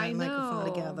nuzzling up to I that microphone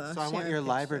know. together. So I want sharing your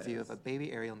live pictures. review of a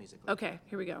Baby Ariel musical. Okay,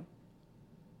 here we go.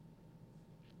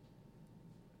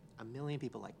 1 million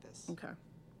people like this. Okay. And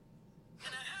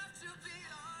I have to be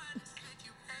honest with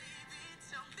you, baby.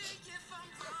 Tell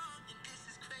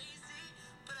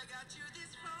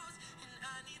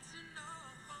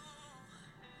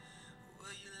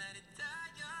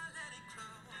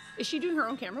Is she doing her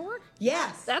own camera work?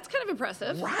 Yes. That's kind of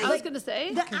impressive. Right. I was going to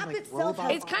say. The app like, itself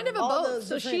robot has It's kind of a all both. those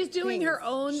So she's different doing her things.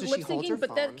 own So she lip holds her syncing, but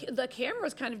phone. the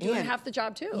camera's kind of doing And half the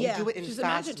job too. Yeah. You do it in She's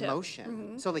fast imaginative.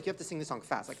 motion. So like you have to sing the song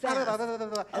fast, like Fast.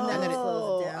 and then it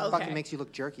slows it down. okay. fucking makes you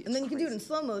look jerky. And then you It's can do it in crazy.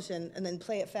 slow motion and then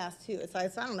play it fast too. It's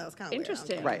like, I don't know, it's kind of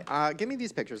Interesting. Right. Give me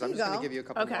these pictures. I'm Here just you going to go. give you a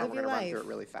couple Okay. more. Live We're your going to run life. through it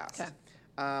really fast. Okay.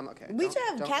 Okay. We should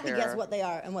have don't Kathy care. guess what they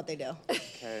are and what they do.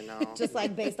 Okay, no. Just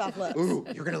like based off looks. Ooh,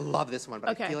 you're going to love this one, but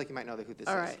Okay. I feel like you might know who this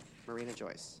All is. right. Marina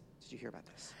Joyce. Did you hear about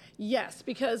this? Yes,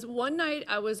 because one night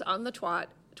I was on the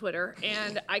Twitter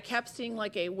and I kept seeing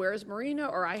like a "Where's Marina?"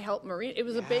 or "I help Marina." It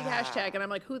was a big Yeah. hashtag, and I'm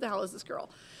like, "Who the hell is this girl?"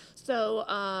 So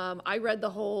I read the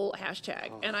whole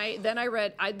hashtag, and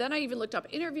I even looked up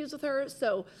interviews with her.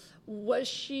 So was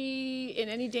she in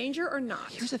any danger or not?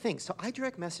 Here's the thing. So I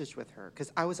direct messaged with her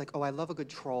because I was like, oh, I love a good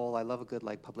troll. I love a good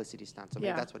like publicity stunt. So maybe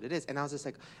Yeah. that's what it is. And I was just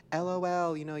like,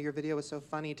 LOL, you know, your video was so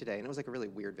funny today. And it was like a really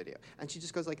weird video. And she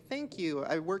just goes like, thank you.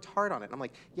 I worked hard on it. And I'm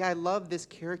like, yeah, I love this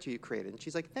character you created. And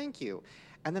she's like, thank you.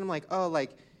 And then I'm like,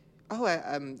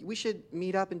 we should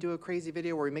meet up and do a crazy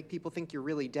video where we make people think you're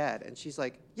really dead. And she's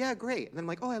like, yeah, great. And then I'm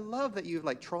like, oh, I love that you're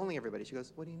like trolling everybody. She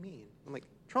goes, what do you mean? I'm like,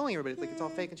 trolling everybody. Like it's all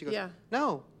fake. And she goes, Yeah.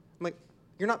 no. I'm like,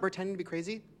 you're not pretending to be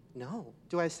crazy? No.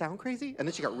 Do I sound crazy? And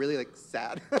then she got really like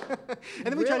sad. And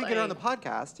then we tried to get her on the Really?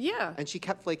 podcast. Yeah. And she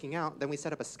kept flaking out. Then we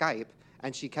set up a Skype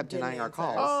and she kept Didn't denying our answer.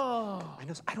 calls. Oh,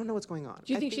 I don't know what's going on.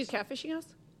 do you I think she's catfishing us?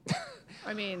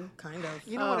 I mean, Kind of.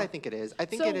 You know what I think it is? I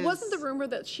think so it is. wasn't the rumor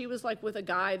that she was like with a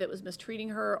guy that was mistreating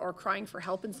her or crying for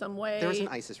help in some way? There was an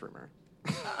ISIS rumor.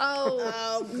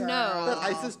 Oh, girl. no. That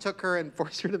ISIS took her and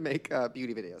forced her to make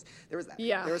beauty videos. There was that.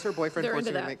 Yeah. There was her boyfriend They're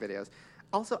forcing her into to make videos.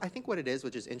 Also, I think what it is,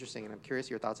 which is interesting, and I'm curious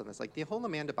your thoughts on this, like the whole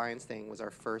Amanda Bynes thing was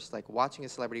our first like watching a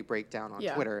celebrity breakdown on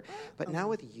Yeah. Twitter. But now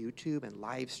with YouTube and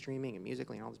live streaming and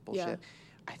Musical.ly and all this bullshit, Yeah.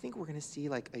 I think we're gonna see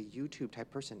like a YouTube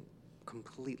type person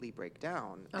completely break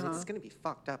down. And it's gonna be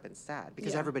fucked up and sad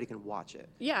because Yeah. everybody can watch it.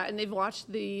 Yeah, and they've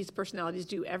watched these personalities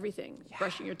do everything,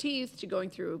 brushing your teeth to going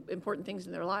through important things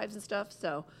in their lives and stuff.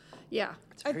 So, yeah.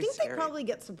 It's I very think scary. they probably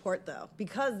get support though,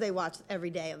 because they watch every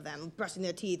day of them brushing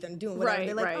their teeth and doing whatever. Right,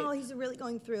 They're like, right. oh, he's really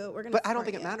going through it. We're gonna. But I don't support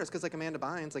think it you." matters because like Amanda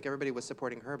Bynes, like everybody was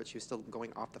supporting her, but she was still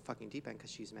going off the fucking deep end because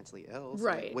she's mentally ill. So,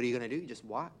 like, Right. what are you gonna do? You just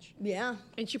watch. Yeah.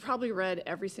 And she probably read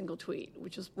every single tweet,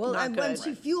 which was Well, not and good. when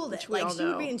she fueled which it, we like all she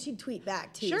would know. read and she'd tweet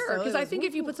back too. Sure, so because it I was think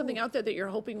if you woo, put something woo, out there that you're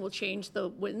hoping will change the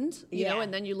winds, you know, Yeah.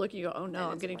 and then you look and you go, oh no,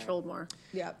 I'm it's getting right. trolled more. woo.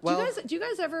 Yeah. Well- do you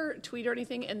guys ever tweet or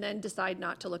anything and then decide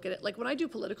not to look at it? Like when I do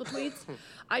political tweets,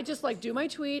 I just like do my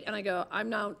tweet and I go, I'm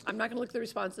not going to look at the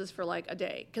responses for like a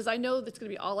day because I know that's going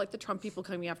to be all like the Trump people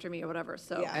coming after me or whatever.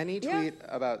 So Yeah. Any tweet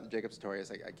about Jacob Sartorius,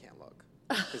 like I can't look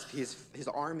because his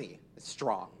army is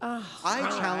strong. I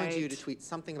challenge you to right. tweet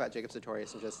something about Jacob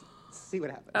Sartorius and just see what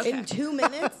happens. Okay. In 2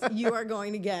 minutes, you are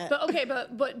going to get. But okay,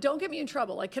 but don't get me in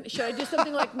trouble. Like, should I do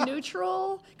something like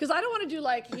neutral? Because I don't want to do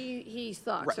like he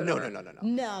sucks. Right. or No, whatever.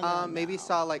 no. No, Maybe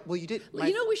saw like you did.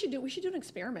 You know what we should do an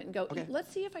experiment and go. Okay.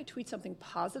 Let's see if I tweet something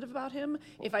positive about him.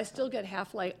 If I still get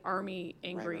half like army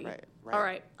angry. right. All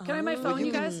right. Can I have my phone,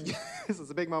 you guys? This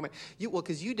is a big moment.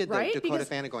 Because you did the Right? Dakota Because-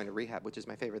 Fanning going to rehab, which is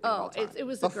my favorite thing of all time. it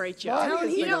was The a great fuck joke. Tell him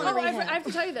is he's the- going to I rehab. have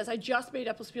to tell you this. I just made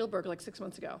up with Spielberg like 6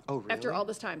 months ago. Oh, After really? all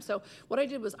this time. So what I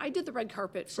did was I did the red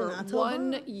carpet for Shouldn't I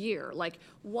 1 year. Like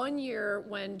 1 year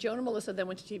when Joan and Melissa then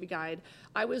went to TV Guide,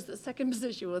 I was the second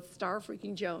position with Star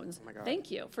Freaking Jones. Oh my God. Thank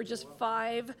you for just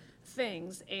 5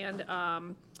 things. And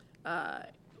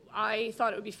I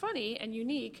thought it would be funny and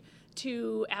unique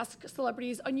to ask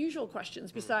celebrities unusual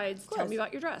questions besides tell me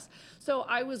about your dress. So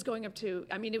I was going up to,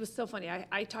 I mean, it was so funny.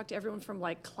 I talked to everyone from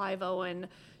like Clive Owen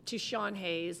to Sean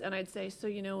Hayes, and I'd say, so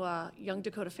young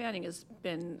Dakota Fanning has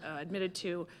been admitted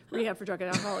to rehab for drug and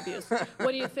alcohol abuse.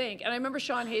 What do you think? And I remember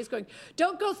Sean Hayes going,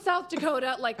 don't go South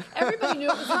Dakota. Like everybody knew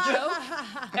it was a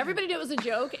joke. Everybody knew it was a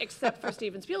joke except for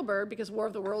Steven Spielberg because War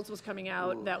of the Worlds was coming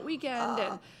out that weekend,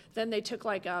 and then they took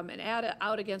like an ad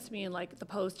out against me in like the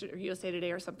Post or USA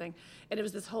Today or something, and it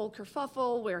was this whole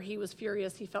kerfuffle where he was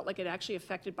furious. He felt like it actually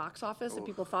affected box office, and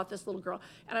people thought this little girl.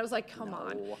 And I was like, come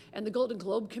on. And the Golden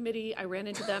Globe Committee, I ran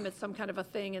into them at some kind of a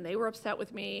thing, and they were upset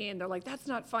with me, and they're like, that's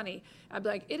not funny. I'd be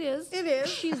like, it is. It is.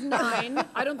 She's 9.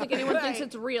 I don't think anyone thinks Right.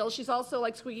 it's real. She's also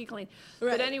like squeaky clean.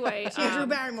 Right. But anyway, She's Drew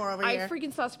Barrymore over here. I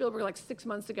freaking saw Spielberg like 6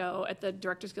 months ago at the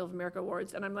Directors Guild of America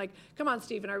Awards, and I'm like, come on,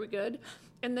 Steven, are we good?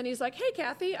 And then he's like, hey,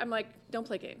 Kathy. I'm like, don't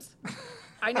play games.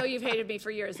 I know you've hated me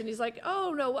for years. And he's like,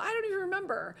 oh, no, I don't even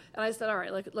remember. And I said, all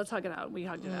right, let's hug it out. We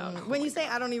hugged it out. When you say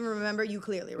I don't even remember, you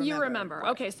clearly remember. You remember.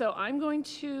 Okay, so I'm going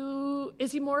to,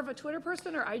 is he more of a Twitter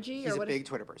person or IG? He's or a what big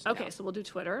Twitter person. Okay, yeah. so we'll do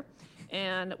Twitter.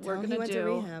 and we're Tell him gonna he went do. to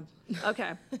rehab.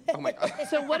 Okay. Oh my God.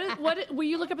 So will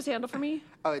you look up his handle for me?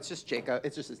 Oh, it's just Jacob.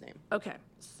 It's just his name. Okay.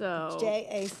 So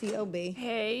Jacob.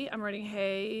 hey, I'm writing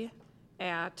hey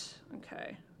at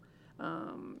okay.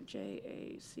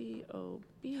 Jacob.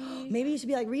 Maybe you should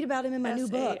be like, read about him in my new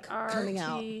book coming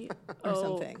out or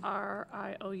something.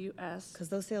 Sartorius. Because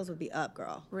those sales would be up,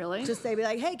 girl. Really? Just say, be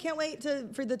like, hey, can't wait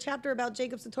for the chapter about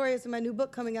Jacob Sartorius in my new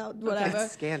book coming out, whatever.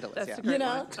 That's scandalous. That's Yeah. a great You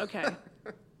know? one. Okay.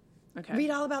 Okay. Read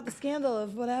all about the scandal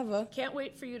of whatever. Can't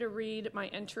wait for you to read my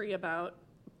entry about.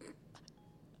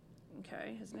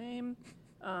 Okay, his name.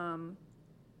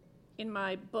 In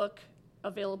my book,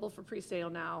 available for pre-sale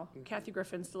now, Kathy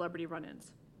Griffin's Celebrity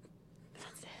Run-Ins.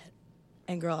 That's it.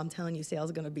 And girl, I'm telling you, sales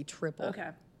are going to be triple. Okay.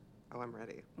 Oh, I'm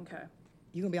ready. Okay.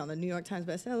 You're going to be on the New York Times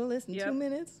bestseller list in 2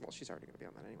 minutes. Well, she's already going to be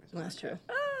on that anyway. So Well, that's true.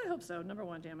 I hope so. Number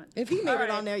one, damn it. If he made All it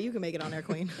on right. there, you can make it on there,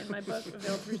 queen. In my book,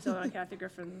 available for pre-sale on Kathy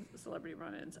Griffin's Celebrity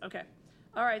Run-Ins. Okay.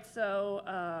 All right. So,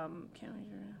 can't we?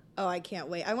 Oh, I can't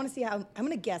wait. I want to see how. I'm going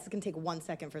to guess it can take 1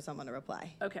 second for someone to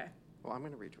reply. Okay. Well, I'm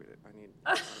going to retweet it.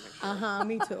 I want to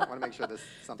make sure. Me too. I want to make sure this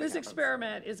something. This happens.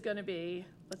 experiment is going to be.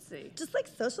 Let's see. Just like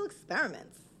social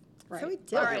experiments. Right. So we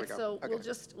did. All here right. we go. So Okay.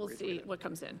 we'll Retweet see it. what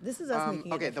comes in. This is us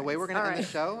making a Okay, the way we're going to All end the right.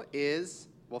 show is,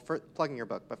 well, plugging your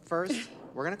book, but first,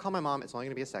 we're going to call my mom. It's only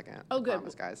going to be a second. Oh, good. I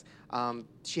promise, guys.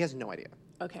 She has no idea.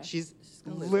 Okay. She's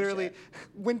gonna lose her literally, shit.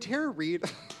 when Tara Reid,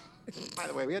 by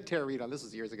the way, we had Tara Reid on, this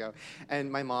was years ago,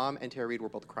 and my mom and Tara Reid were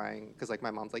both crying, because like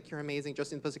my mom's like, you're amazing,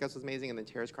 Justin the Pussycats was amazing, and then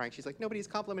Tara's crying. She's like, nobody's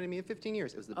complimented me in 15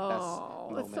 years. It was the best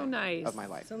Oh, that's moment so nice. of my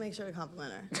life. So make sure to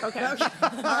compliment her. Okay. All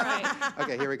right.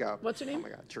 Okay, here we go. What's her name? Oh my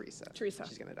God, Teresa. Teresa.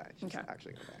 She's going to die. She's Okay.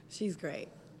 actually going to die. She's great.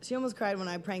 She almost cried when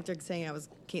I pranked her saying I was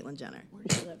Caitlyn Jenner. Where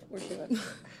does she live? Where does she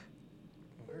live?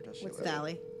 Where does she What's live?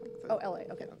 Valley? Oh, LA.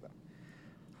 Okay. Oh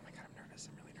my God, I'm nervous.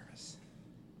 I'm really nervous.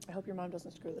 I hope your mom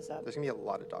doesn't screw this up. There's going to be a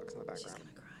lot of dogs in the She's background.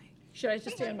 gonna cry. Should I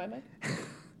just stay on my mic?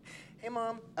 Hey,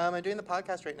 Mom. I'm doing the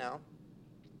podcast right now.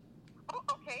 Oh,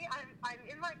 okay. I'm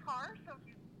in my car, so if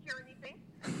you hear anything.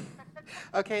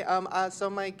 Okay, so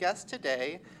my guest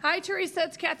today, Hi, Teresa.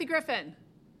 It's Kathy Griffin.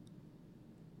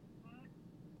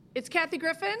 It's Kathy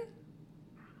Griffin?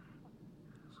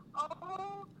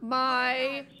 Oh,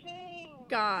 My Shane.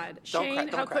 God. Don't Shane,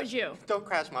 don't how crash. could you? Don't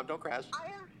crash, Mom, don't crash. I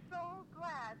am so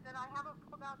glad that I haven't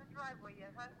pulled out the driveway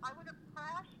yet. I would have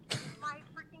crashed my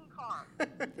freaking car.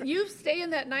 You stay in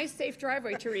that nice, safe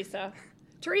driveway, Teresa.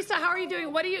 Teresa, how are you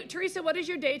doing? Teresa, what is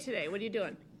your day today? What are you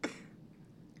doing?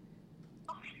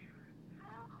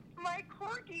 My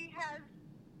corgi has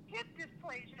hip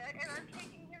dysplasia, and I'm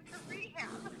taking him to rehab.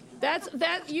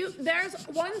 There's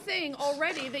one thing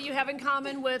already that you have in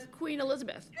common with Queen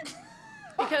Elizabeth.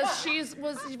 Because she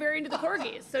was very into the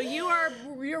corgis. So you're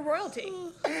royalty.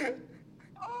 Oh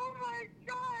my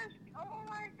gosh! Oh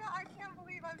my god! I can't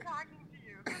believe I'm talking to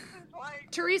you. This is like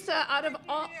Teresa, out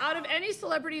of any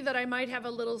celebrity that I might have a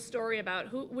little story about,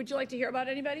 who would you like to hear about?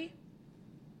 Anybody?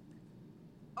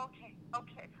 Okay.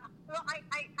 Well, I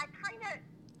kind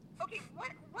of. Okay. What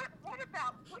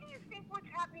about? What do you think? What's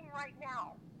happening right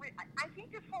now? I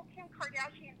think this whole Kim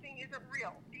Kardashian thing isn't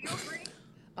real. Do you agree?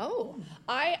 Oh,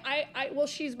 well,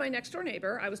 she's my next door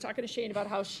neighbor. I was talking to Shane about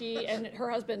how she and her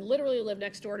husband literally live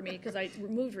next door to me because I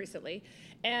moved recently.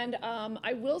 And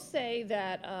I will say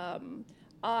that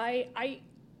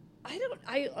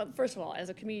first of all, as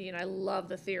a comedian, I love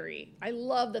the theory. I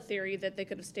love the theory that they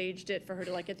could have staged it for her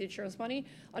to like get the insurance money.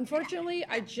 Unfortunately,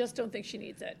 I just don't think she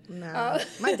needs it. Nah,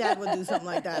 my dad would do something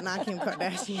like that, not Kim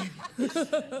Kardashian.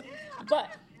 But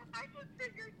I just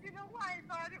figured, you know why I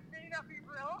thought it may not be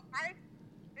real?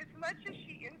 As much as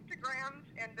she Instagrams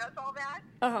and does all that,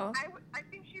 I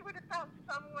think she would have found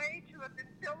some way to have been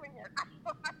filming it.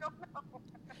 I don't know.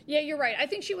 yeah, you're right. I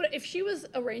think she would, if she was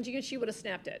arranging it, she would have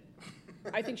snapped it.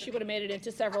 I think she would have made it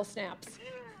into several snaps.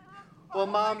 Well, Oh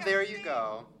my Mom, God, there you Jane.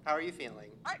 go. How are you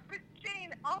feeling? But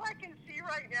Jane, all I can see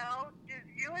right now is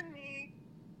you and me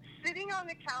sitting on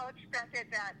the couch back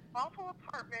at that awful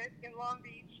apartment in Long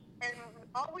Beach, and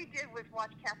all we did was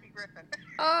watch Kathy Griffin.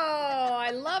 Oh,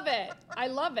 I love it. I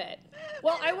love it.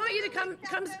 Well, I want you to come.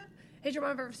 Has your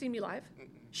mom ever seen me live?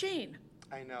 Shane.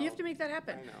 I know. You have to make that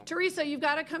happen. I know. Teresa, you've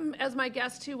got to come as my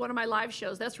guest to one of my live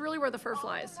shows. That's really where the fur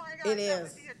flies. Oh my God, It that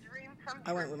is. would be a dream come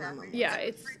I went true, with my Kathy. mom. Yeah, I'm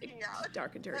it's freaking out.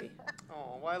 dark and dirty.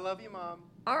 Oh, well, I love you, Mom.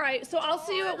 All right, so I'll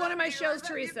see you Oh, at one of my I love shows, you,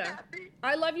 Teresa. Kathy.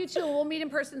 I love you too. We'll meet in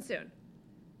person soon.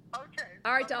 Okay.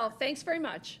 All right, doll. Thanks very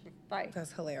much. Bye.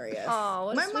 That's hilarious. Oh,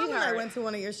 what a my mom and I sweetheart. went to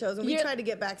one of your shows, and we You- tried to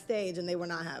get backstage, and they were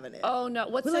not having it. Oh no,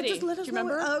 what We're like, city? just let us Do you know.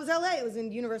 remember? It was LA. It was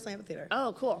in Universal Amphitheater.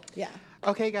 Oh, cool. Yeah.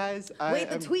 Okay, guys. Wait,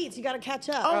 the tweets. You got to catch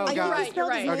up. Oh, I you're think right, you spelled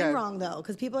you're his right. name Okay. wrong, though,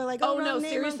 because people are like, Oh wrong no,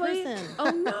 name, wrong seriously? person. Oh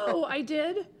no, I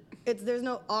did. There's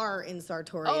no R in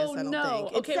Sartorius, Oh, I don't no.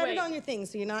 think. Okay, Set wait. it on your thing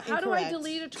so you're not How incorrect. do I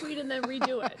delete a tweet and then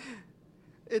redo it?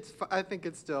 I think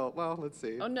it's still, well, let's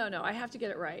see. Oh no, I have to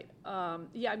get it right.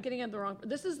 Yeah, I'm getting it the wrong.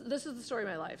 This is the story of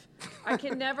my life. I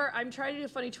can never. I'm trying to do a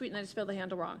funny tweet and I spell the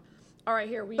handle wrong. All right,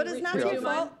 here. But it's not will you your do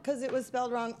mine? fault because it was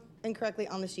spelled wrong incorrectly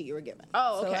on the sheet you were given.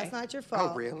 Oh, okay. So that's not your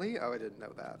fault. Oh, really? Oh, I didn't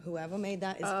know that. Whoever made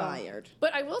that is fired.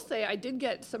 But I will say I did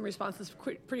get some responses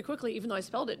pretty quickly, even though I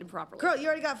spelled it improperly. Girl, you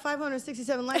already got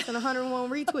 567 likes and 101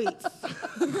 retweets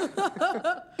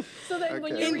So then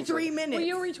when Okay. you in 3 minutes. will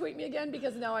you retweet me again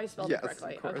because now I spelled Yes, it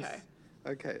correctly? of course. Okay.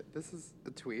 Okay, this is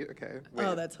a tweet. Okay. Wait.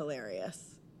 Oh, that's hilarious.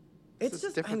 This It's is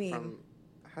just, different from.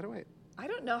 How do I? I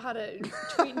don't know how to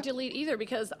tweet and delete either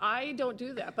because I don't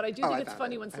do that. But I do Oh, think I it's found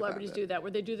funny it. when I celebrities found it. do that,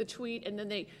 where they do the tweet and then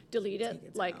they delete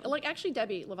it. Like actually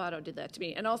Debbie Lovato did that to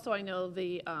me, and also I know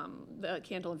the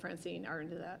Candle and Francine are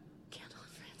into that. Candle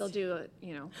and Francis. They'll do it,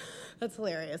 you know. That's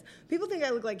hilarious. People think I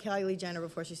look like Kylie Jenner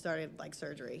before she started like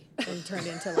surgery and turned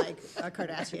into like a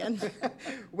Kardashian.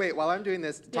 Wait, while I'm doing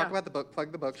this, talk Yeah. about the book.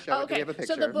 Plug the book. Show it. Do we have a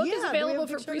picture? So the book Yeah, is do we have a available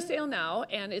for picture of it? pre-sale now,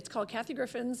 and it's called Kathy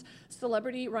Griffin's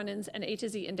Celebrity Run-ins and A to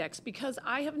Z Index because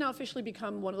I have now officially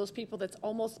become one of those people that's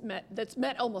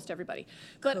met almost everybody.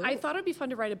 But I thought it'd be fun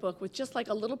to write a book with just like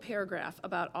a little paragraph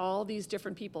about all these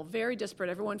different people, very disparate,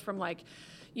 everyone from like,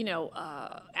 you know,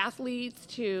 athletes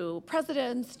to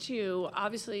presidents to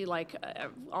obviously like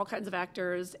all kinds of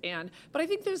actors. But I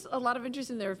think there's a lot of interest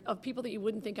in there of people that you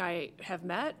wouldn't think I have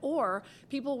met or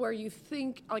people where you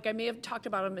think, like I may have talked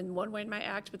about them in one way in my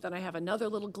act, but then I have another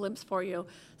little glimpse for you.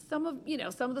 Some of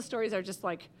the stories are just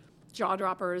like jaw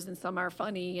droppers and some are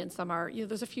funny and some are, you know,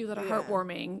 there's a few that are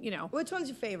heartwarming, you know. Which one's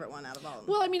your favorite one out of all of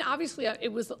them? Well, I mean, obviously,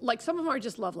 it was like some of them are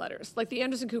just love letters. Like the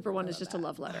Anderson Cooper one is just a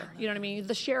love letter. You know what I mean?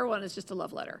 The Cher one is just a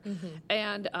love letter.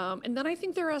 And then I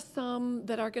think there are some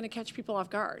that are going to catch people off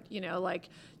guard. You know, like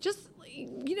just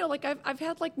you know, like I've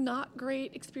had like not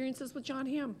great experiences with John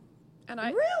Hamm. And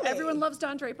Really? everyone loves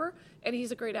Don Draper, and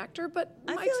he's a great actor. But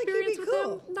I my feel like he'd be experience with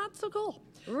cool. him, not so cool.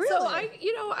 Really? So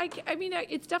I mean,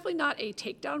 it's definitely not a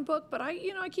takedown book, but I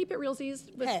keep it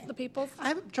realsies with Hey. the people.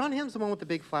 John Hamm's the one with the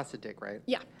big flaccid dick, right?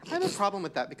 Yeah. I have a problem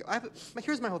with that because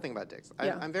here's my whole thing about dicks.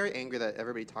 Yeah. I'm very angry that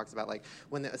everybody talks about like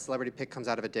when a celebrity pic comes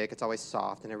out of a dick, it's always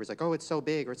soft, and everybody's like, oh, it's so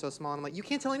big or it's so small. And I'm like, you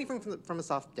can't tell anything from a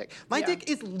soft dick. My Yeah. dick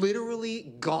is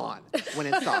literally gone when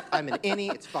it's soft. I'm an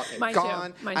innie, it's fucking Mine too.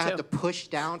 gone. Mine I have too. to push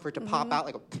down for it to pop out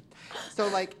like a. So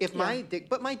like if my dick,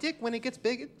 but my dick when it gets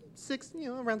big.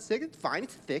 Around 6, it's fine,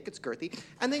 it's thick, it's girthy.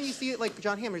 And then you see it like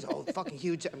John Hammer's, oh, fucking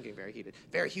huge, I'm getting very heated.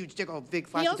 Very huge dick, oh, big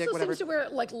He flashy also dick, whatever. seems to wear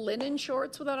like linen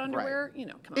shorts without underwear. You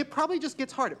know, come on. It probably just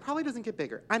gets hard. It probably doesn't get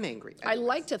bigger. I'm angry. I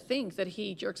like to think that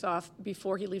he jerks off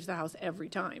before he leaves the house every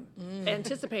time,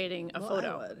 anticipating a Well,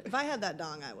 photo. I would. If I had that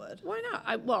dong, I would. Why not?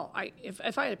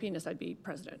 If I had a penis, I'd be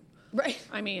president. Right.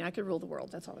 I mean, I could rule the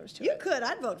world. That's all there is to You it. could.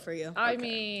 I'd vote for you. I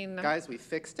mean, Guys, we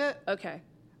fixed it. okay,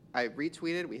 I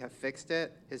retweeted. We have fixed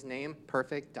it. His name,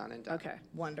 perfect, done and done. okay.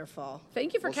 Wonderful.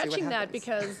 Thank you for We'll see what catching that happens.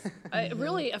 because it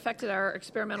really affected our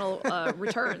experimental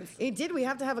returns. It did. We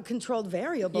have to have a controlled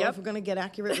variable Yep. if we're going to get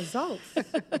accurate results.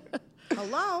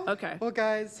 Hello? Okay. Well,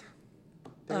 guys,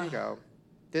 there you go.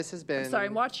 This has been. Sorry,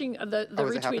 I'm watching the Oh,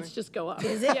 is it happening? retweets just go up.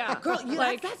 Is it? Yeah. Girl,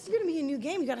 like, that's going to be a new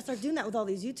game. You got to start doing that with all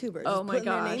these YouTubers. Oh Just my putting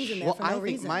their gosh. names in there Well, for no I think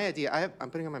reason. my idea. I'm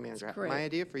putting on my manager hat. great. My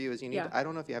idea for you is you need. Yeah. I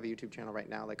don't know if you have a YouTube channel right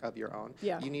now, like of your own.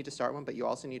 Yeah. You need to start one, but you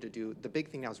also need to do the big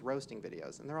thing now is roasting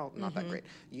videos, and they're all not Mm-hmm. that great.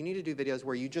 You need to do videos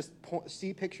where you just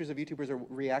see pictures of YouTubers or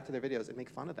react to their videos and make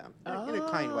fun of them in a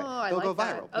kind way. Oh, I They'll go like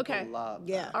that. viral. People Okay. love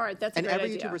Yeah. that. all right, that's a And great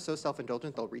every idea. YouTuber is so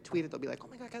self-indulgent, they'll retweet it. They'll be like, "Oh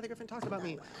my God, Kathy Griffin talked about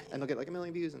me," and they'll get like 1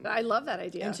 million views. And I love that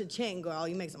idea. And cha-ching, girl.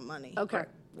 You make some money. Okay.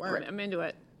 Word. I'm into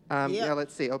it. Yeah. yeah,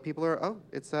 let's see. Oh, people are. Oh,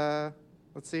 it's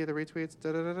Let's see the retweets.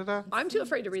 Da, da, da, da, da. I'm too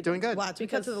afraid to read Doing them. good. Watch, we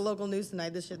cut to the local news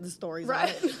tonight. The story's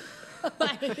Right.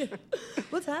 out.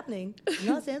 What's happening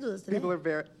in Los Angeles today? People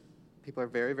are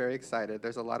very, very excited.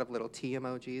 There's a lot of little T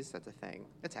emojis. That's a thing.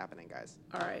 It's happening, guys.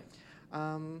 All right.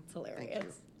 It's hilarious. Thank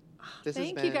you. This has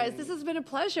Thank you, guys. been This has been a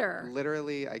pleasure.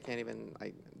 literally. I can't even.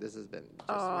 This has been just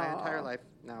my entire life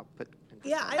now put. into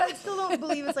Yeah, I still don't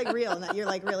believe it's like real and that you're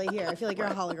like really here. I feel like you're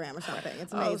a hologram or something.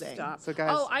 It's amazing. Oh, stop. So,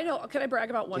 guys- Oh, I know. Can I brag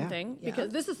about one Yeah. thing? Yeah.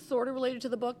 Because this is sort of related to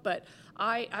the book, but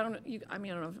I don't know. I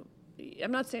mean, I don't know.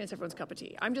 I'm not saying it's everyone's cup of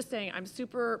tea. I'm just saying I'm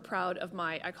super proud of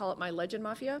I call it my legend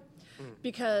mafia,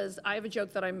 because I have a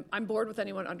joke that I'm bored with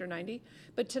anyone under 90.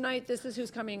 But tonight, this is who's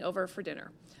coming over for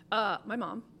dinner. My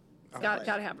mom. Got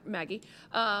to have Maggie.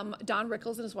 Don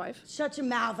Rickles and his wife. Shut your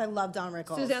mouth. I love Don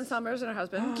Rickles. Suzanne Summers and her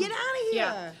husband. Get out of here.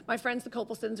 Yeah. My friends, the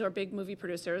Copelsons, who are big movie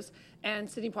producers, and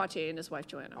Sidney Poitier and his wife,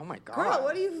 Joanna. Oh, my God. Girl,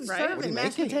 what are you Right? serving? What are you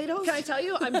Mashed making? potatoes? Can I tell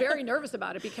you, I'm very nervous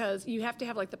about it because you have to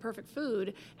have like the perfect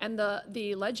food, and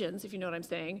the legends, if you know what I'm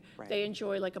saying, Right. they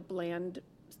enjoy like a bland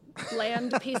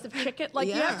piece of chicken. Like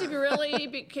you have to be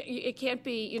it can't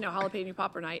be, jalapeno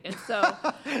popper night. And so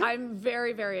I'm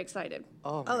very, very excited.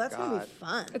 Oh, my that's going to God. be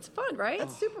fun. It's fun, right?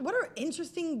 That's super. What an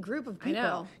interesting group of people.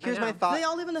 know. Here's I my know. Do thought. they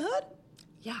all live in the hood?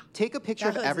 Yeah. Take a picture That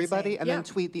of hood's everybody insane. and Yeah. then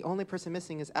tweet, the only person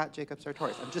missing is at Jacob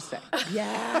Sartorius. I'm just saying.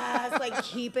 Yes, like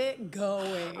keep it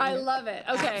going. I love it.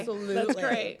 Okay. Absolutely. That's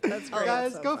great. That's great.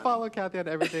 Guys, so go funny. follow Kathy on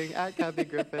everything at Kathy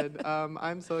Griffin.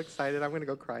 I'm so excited. I'm going to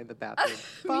go cry in the bathroom.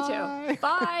 Me too.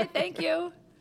 Bye. Thank you.